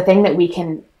 But the thing that we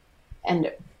can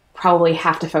and probably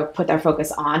have to put our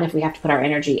focus on, if we have to put our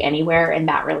energy anywhere in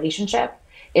that relationship,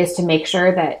 is to make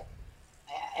sure that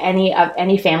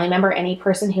any family member, any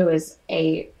person who is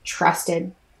a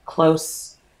trusted,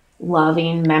 close,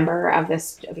 loving member of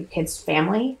your kid's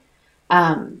family,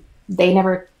 they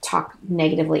never talk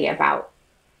negatively about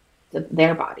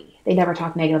their body. They never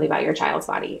talk negatively about your child's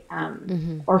body,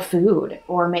 or food,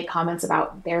 or make comments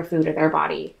about their food or their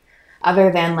body,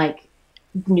 other than like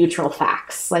neutral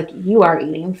facts. Like, you are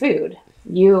eating food.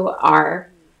 You are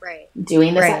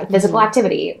doing this physical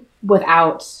activity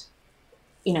without,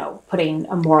 putting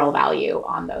a moral value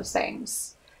on those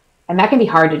things. And that can be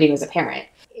hard to do as a parent.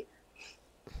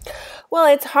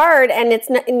 Well, it's hard, and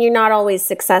and you're not always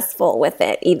successful with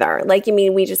it either. Like,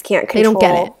 we just can't control. They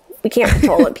don't get it. We can't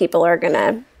control what people are going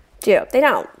to do. They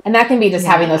don't. And that can be just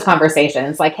having those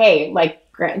conversations like, hey,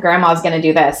 like, grandma's going to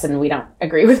do this, and we don't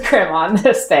agree with grandma on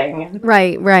this thing.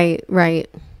 Right.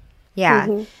 Yeah.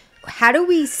 Mm-hmm. How do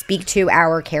we speak to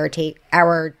our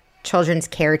children's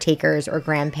caretakers or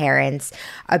grandparents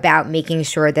about making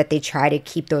sure that they try to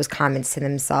keep those comments to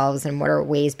themselves, and what are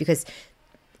ways? Because,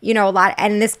 a lot,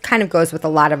 and this kind of goes with a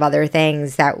lot of other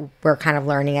things that we're kind of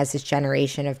learning as this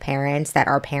generation of parents that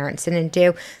our parents didn't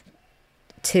do,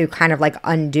 to kind of like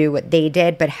undo what they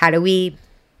did. But how do we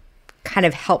kind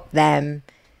of help them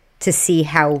to see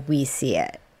how we see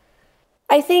it?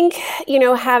 I think,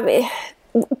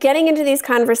 getting into these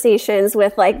conversations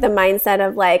with like the mindset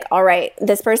of like, all right,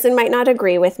 this person might not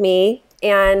agree with me.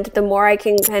 And the more I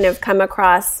can kind of come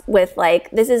across with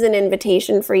like, this is an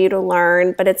invitation for you to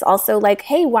learn, but it's also like,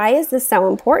 hey, why is this so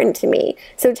important to me?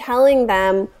 So telling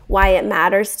them why it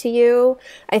matters to you,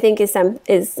 I think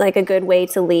is like a good way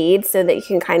to lead, so that you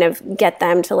can kind of get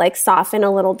them to like soften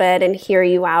a little bit and hear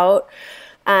you out.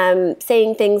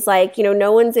 Saying things like,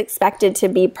 no one's expected to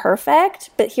be perfect,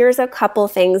 but here's a couple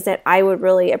things that I would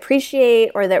really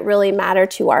appreciate, or that really matter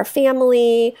to our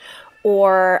family,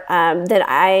 or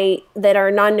that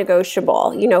are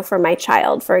non-negotiable, for my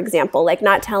child, for example, like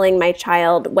not telling my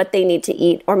child what they need to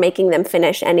eat or making them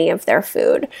finish any of their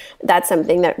food. That's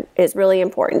something that is really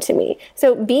important to me.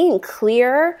 So being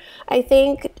clear, I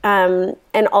think,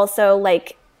 and also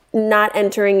like not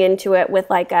entering into it with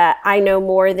like I know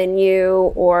more than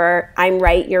you, or I'm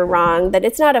right, you're wrong, that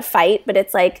it's not a fight, but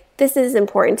it's like, this is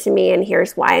important to me and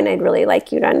here's why, and I'd really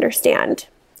like you to understand.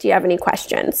 Do you have any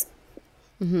questions?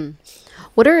 Mm-hmm.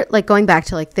 What are, like, going back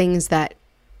to like things that,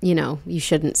 you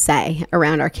shouldn't say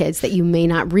around our kids that you may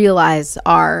not realize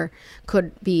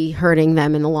could be hurting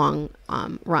them in the long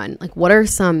run? Like, what are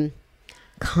some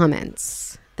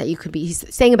comments that you could be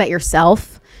saying about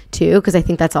yourself too? Because I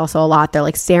think that's also a lot. They're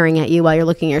like staring at you while you're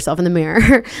looking at yourself in the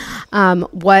mirror.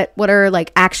 What are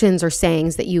like actions or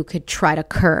sayings that you could try to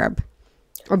curb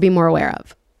or be more aware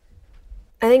of?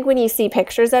 I think when you see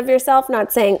pictures of yourself,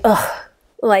 not saying, ugh,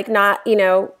 like not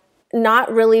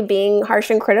really being harsh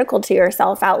and critical to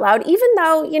yourself out loud, even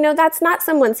though, that's not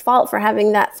someone's fault for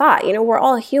having that thought. We're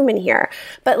all human here.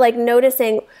 But like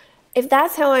noticing, if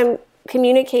that's how I'm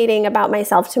communicating about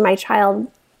myself to my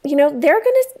child, they're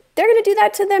going to do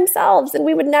that to themselves, and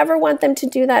we would never want them to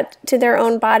do that to their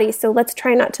own body. So let's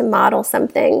try not to model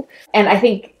something. And I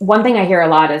think one thing I hear a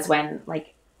lot is when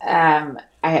like,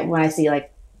 when I see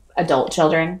like adult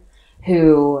children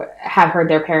who have heard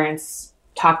their parents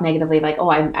talk negatively, like, oh,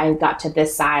 I got to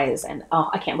this size, and oh,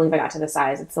 I can't believe I got to this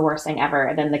size. It's the worst thing ever.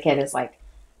 And then the kid is like,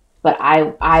 but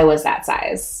I was that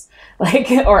size, like,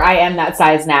 or I am that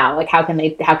size now. Like, how can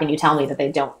you tell me that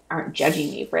they aren't judging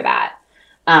me for that?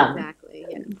 Exactly.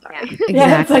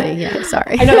 Yeah. Exactly. Like,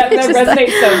 sorry. I know that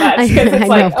resonates so much, because it's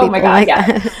like, oh my God,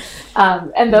 yeah.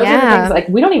 And those are the things, like,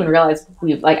 we don't even realize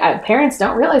parents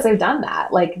don't realize they've done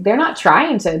that. Like, they're not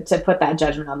trying to put that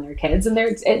judgment on their kids, and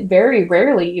it very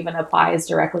rarely even applies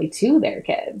directly to their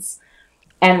kids.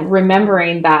 And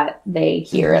remembering that they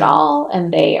hear it all,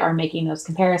 and they are making those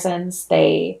comparisons,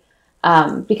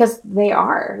 because they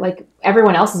are, like,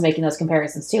 everyone else is making those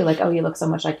comparisons too. Like, oh, you look so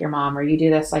much like your mom, or you do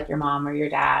this like your mom or your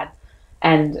dad.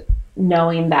 And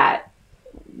knowing that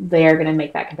they're going to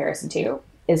make that comparison too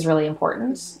is really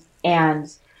important.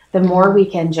 And the more we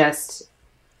can just,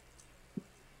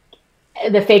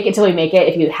 the fake it till we make it,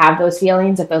 if you have those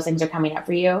feelings, if those things are coming up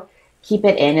for you, keep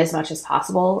it in as much as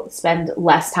possible. Spend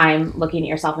less time looking at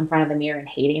yourself in front of the mirror and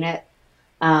hating it.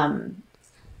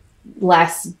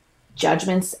 Less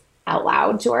judgments out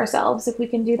loud to ourselves, if we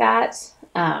can do that.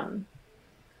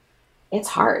 It's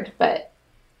hard, but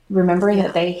remembering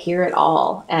that they hear it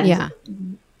all, and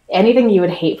anything you would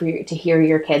hate to hear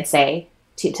your kids say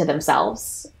to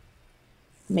themselves,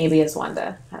 maybe is one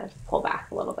to kind of pull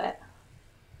back a little bit.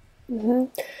 Mm-hmm.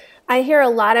 I hear a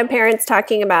lot of parents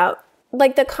talking about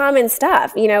like the common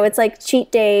stuff, it's like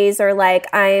cheat days, or like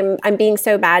I'm being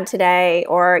so bad today,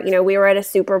 or, we were at a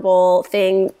Super Bowl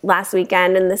thing last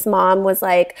weekend and this mom was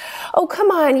like, oh, come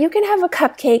on, you can have a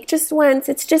cupcake just once.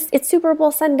 It's Super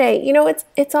Bowl Sunday.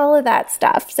 It's all of that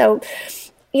stuff. So,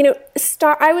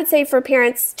 I would say for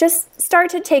parents, just start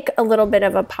to take a little bit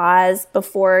of a pause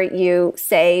before you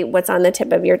say what's on the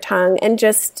tip of your tongue, and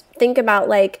just think about,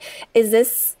 like, is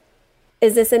this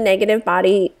a negative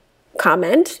body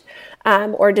comment?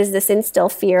 Or does this instill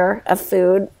fear of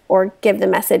food, or give the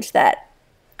message that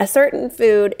a certain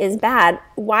food is bad?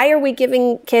 Why are we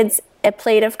giving kids a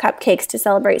plate of cupcakes to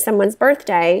celebrate someone's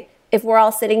birthday if we're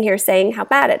all sitting here saying how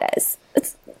bad it is?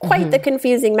 It's quite the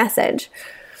confusing message.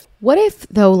 What if,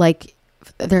 though, like,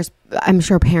 I'm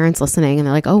sure parents listening and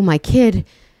they're like, oh, I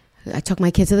took my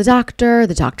kid to the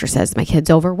doctor says my kid's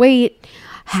overweight.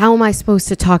 How am I supposed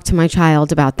to talk to my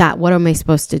child about that? What am I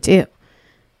supposed to do?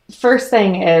 First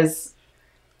thing is,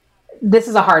 this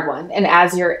is a hard one. And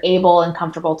as you're able and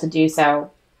comfortable to do so,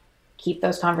 keep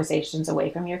those conversations away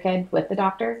from your kid with the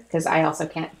doctor. Because I also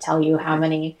can't tell you how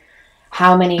many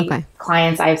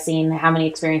clients I've seen, how many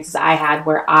experiences I had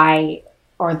where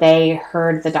they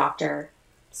heard the doctor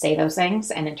say those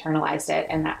things and internalized it.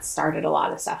 And that started a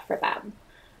lot of stuff for them.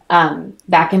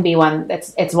 That can be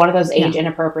it's one of those age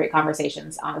inappropriate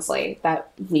conversations, honestly,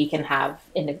 that we can have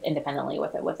independently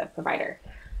with a provider.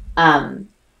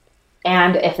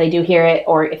 And if they do hear it,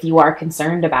 or if you are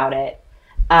concerned about it,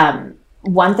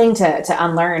 one thing to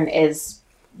unlearn is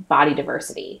body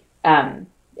diversity, or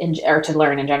to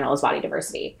learn in general is body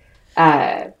diversity.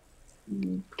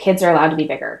 Kids are allowed to be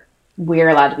bigger. We're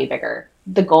allowed to be bigger.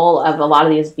 The goal of a lot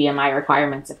of these BMI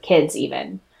requirements of kids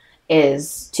even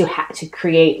is to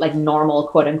create like normal,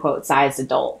 quote unquote, sized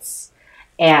adults.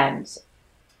 And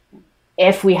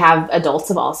if we have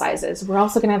adults of all sizes, we're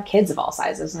also going to have kids of all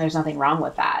sizes, and there's nothing wrong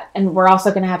with that. And we're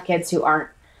also going to have kids who aren't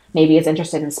maybe as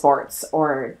interested in sports,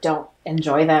 or don't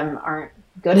enjoy them, aren't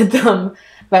good at them,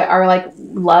 but are like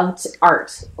loved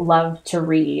art, love to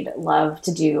read, love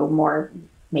to do more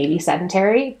maybe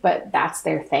sedentary, but that's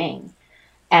their thing.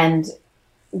 And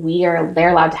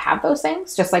they're allowed to have those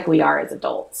things just like we are as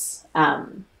adults.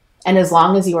 And as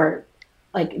long as you are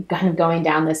like kind of going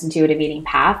down this intuitive eating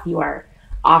path, you are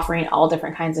offering all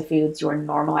different kinds of foods, you are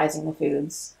normalizing the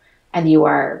foods, and you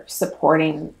are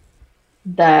supporting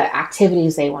the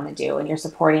activities they want to do, and you're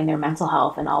supporting their mental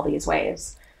health in all these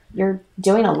ways. You're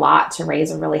doing a lot to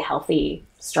raise a really healthy,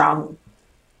 strong,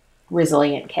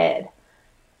 resilient kid.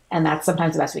 And that's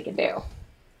sometimes the best we can do.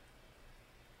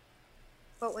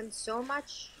 But when so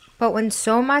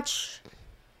much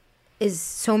is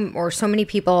so many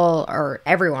people, or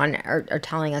everyone are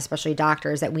telling us, especially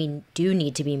doctors, that we do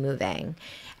need to be moving.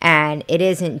 And it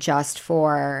isn't just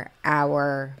for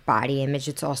our body image,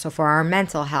 it's also for our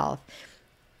mental health.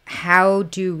 How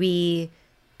do we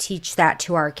teach that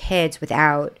to our kids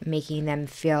without making them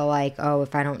feel like, oh,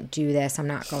 if I don't do this, I'm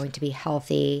not going to be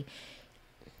healthy?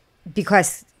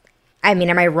 Because, I mean,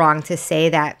 am I wrong to say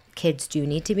that kids do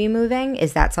need to be moving?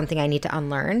 Is that something I need to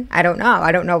unlearn? I don't know.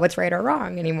 I don't know what's right or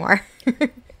wrong anymore.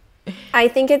 I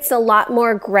think it's a lot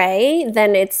more gray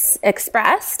than it's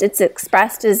expressed. It's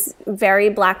expressed as very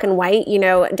black and white,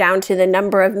 down to the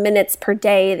number of minutes per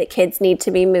day that kids need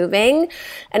to be moving.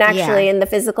 And actually, in the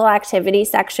physical activity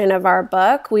section of our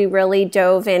book, we really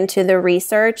dove into the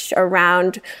research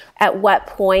around at what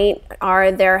point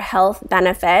are there health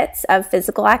benefits of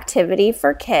physical activity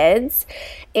for kids.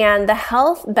 And the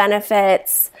health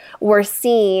benefits were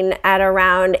seen at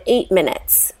around 8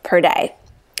 minutes per day.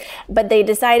 But they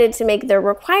decided to make the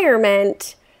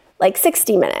requirement like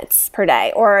 60 minutes per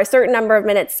day, or a certain number of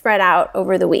minutes spread out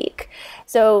over the week.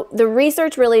 So the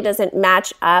research really doesn't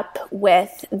match up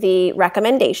with the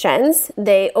recommendations.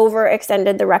 They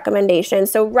overextended the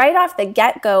recommendations. So right off the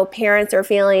get-go, parents are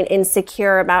feeling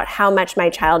insecure about how much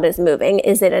my child is moving.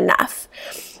 Is it enough?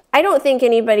 I don't think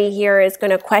anybody here is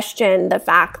going to question the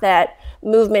fact that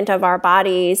movement of our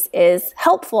bodies is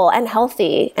helpful and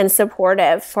healthy and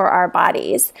supportive for our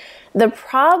bodies. The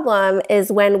problem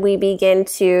is when we begin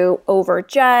to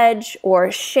overjudge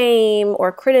or shame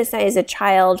or criticize a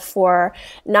child for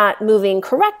not moving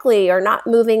correctly or not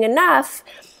moving enough.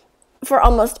 For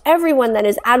almost everyone, that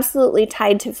is absolutely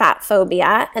tied to fat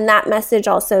phobia, and that message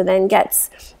also then gets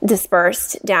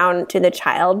dispersed down to the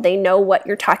child. They know what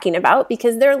you're talking about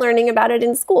because they're learning about it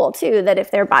in school too, that if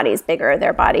their body's bigger,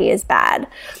 their body is bad.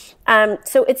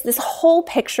 So it's this whole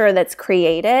picture that's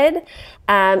created,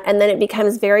 and then it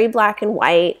becomes very black and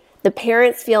white. The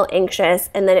parents feel anxious,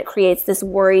 and then it creates this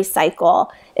worry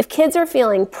cycle. If kids are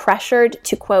feeling pressured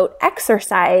to, quote,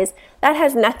 exercise, that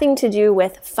has nothing to do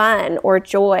with fun or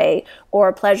joy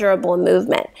or pleasurable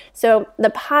movement. So the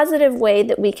positive way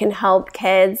that we can help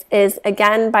kids is,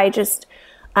 again, by just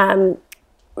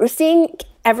seeing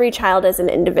every child as an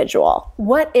individual.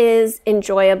 What is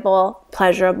enjoyable,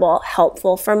 pleasurable,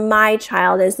 helpful for my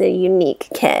child as a unique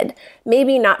kid?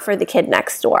 Maybe not for the kid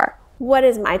next door. What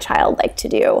does my child like to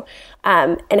do?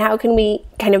 And how can we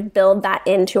kind of build that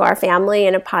into our family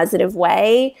in a positive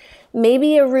way?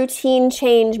 Maybe a routine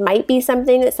change might be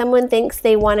something that someone thinks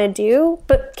they want to do,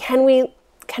 but can we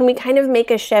kind of make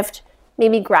a shift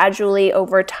maybe gradually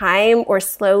over time or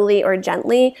slowly or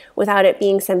gently without it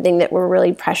being something that we're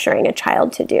really pressuring a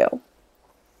child to do?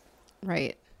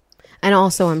 Right. And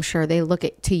also, I'm sure they look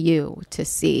to you to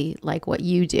see like what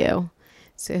you do.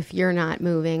 So if you're not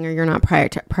moving or you're not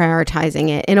prioritizing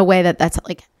it in a way that's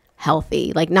like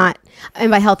healthy, like not,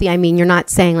 and by healthy, I mean, you're not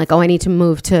saying like, oh, I need to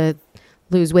move to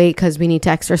lose weight because we need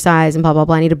to exercise and blah, blah,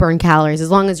 blah. I need to burn calories.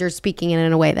 As long as you're speaking it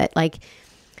in a way that like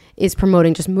is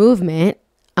promoting just movement,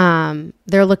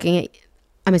 they're looking at,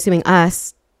 I'm assuming,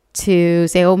 us to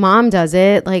say, oh, mom does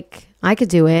it. Like I could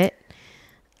do it.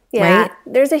 Yeah. Right?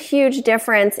 There's a huge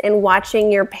difference in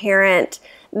watching your parent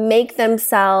make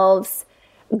themselves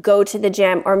go to the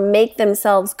gym or make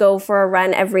themselves go for a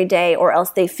run every day, or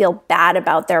else they feel bad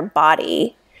about their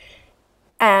body,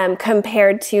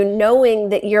 compared to knowing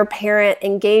that your parent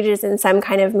engages in some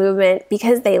kind of movement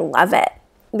because they love it,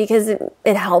 because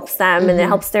it helps them and it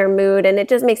helps their mood and it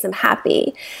just makes them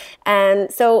happy. And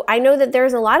so I know that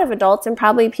there's a lot of adults and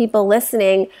probably people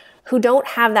listening who don't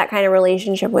have that kind of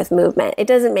relationship with movement. It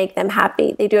doesn't make them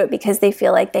happy. They do it because they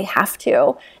feel like they have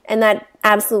to. And that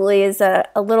absolutely is a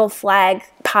little flag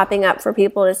popping up for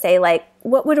people to say, like,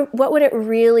 what would it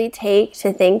really take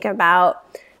to think about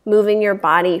moving your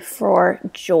body for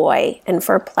joy and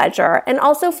for pleasure and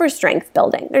also for strength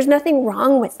building? There's nothing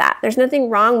wrong with that. There's nothing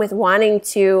wrong with wanting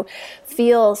to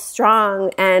feel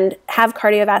strong and have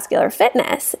cardiovascular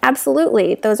fitness.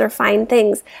 Absolutely. Those are fine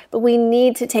things. But we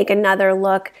need to take another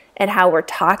look at how we're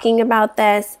talking about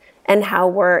this and how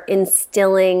we're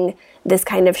instilling this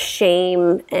kind of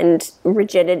shame and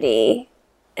rigidity,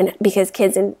 and because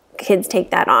kids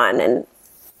take that on.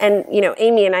 And you know,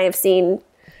 Amy and I have seen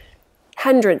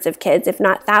hundreds of kids, if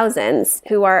not thousands,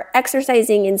 who are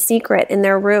exercising in secret in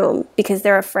their room because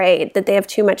they're afraid that they have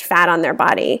too much fat on their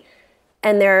body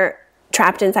and they're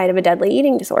trapped inside of a deadly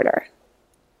eating disorder.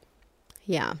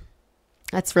 Yeah,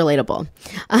 that's relatable.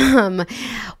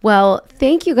 Well,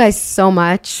 thank you guys so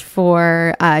much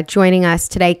for joining us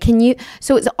today.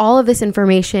 So is all of this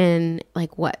information,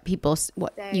 like what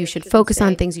you should focus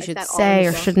on, things you should say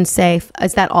or shouldn't say,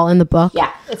 is that all in the book?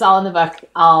 Yeah, it's all in the book.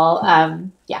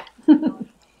 Yeah.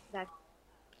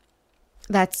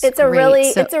 It's a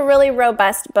really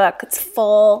robust book. It's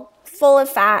full of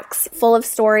facts, full of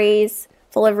stories,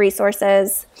 full of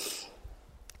resources.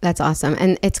 That's awesome.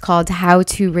 And it's called How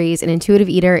to Raise an Intuitive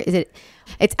Eater.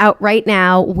 It's out right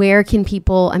now. Where can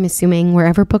people, I'm assuming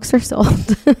wherever books are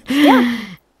sold. Yeah.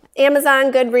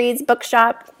 Amazon, Goodreads,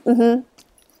 Bookshop. Mm-hmm.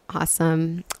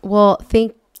 Awesome. Well,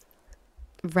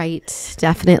 right,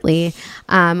 definitely.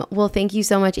 Well, thank you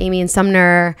so much, Amy and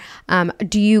Sumner.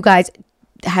 Do you guys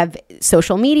have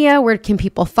social media? Where can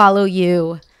people follow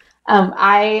you? You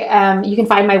can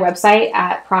find my website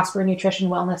at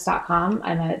prospernutritionwellness.com.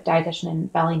 I'm a dietitian in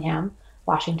Bellingham,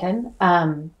 Washington.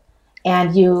 And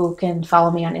you can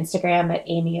follow me on Instagram at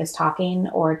Amy is Talking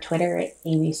or Twitter at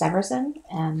Amy Severson.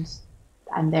 And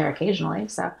I'm there occasionally.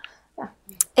 So, yeah.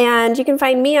 And you can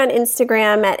find me on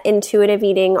Instagram at Intuitive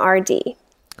Eating RD.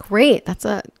 Great.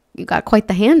 You got quite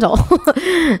the handle.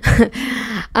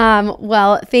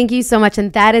 Well, thank you so much.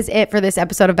 And that is it for this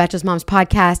episode of Betches Moms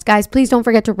Podcast. Guys, please don't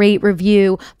forget to rate,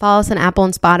 review, follow us on Apple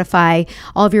and Spotify.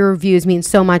 All of your reviews mean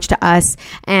so much to us.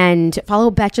 And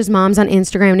follow Betches Moms on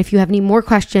Instagram. And if you have any more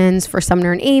questions for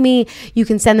Sumner and Amy, you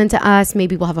can send them to us.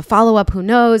 Maybe we'll have a follow-up. Who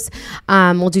knows?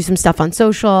 We'll do some stuff on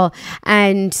social.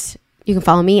 And you can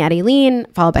follow me at Aileen.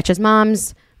 Follow Betches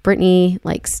Moms. Brittany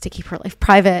likes to keep her life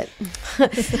private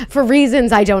for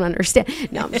reasons I don't understand.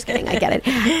 No, I'm just kidding. I get it.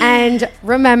 And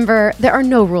remember, there are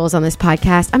no rules on this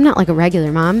podcast. I'm not like a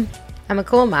regular mom. I'm a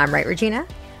cool mom, right, Regina?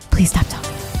 Please stop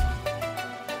talking.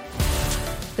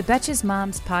 The Betches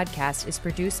Moms podcast is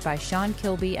produced by Sean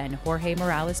Kilby and Jorge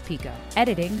Morales-Pico.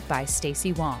 Editing by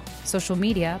Stacey Wong. Social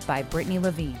media by Brittany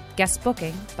Levine. Guest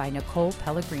booking by Nicole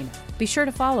Pellegrino. Be sure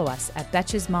to follow us at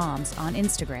Betches Moms on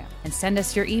Instagram and send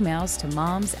us your emails to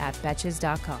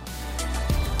moms@betches.com.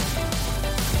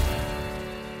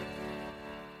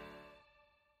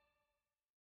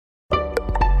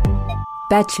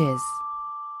 Betches.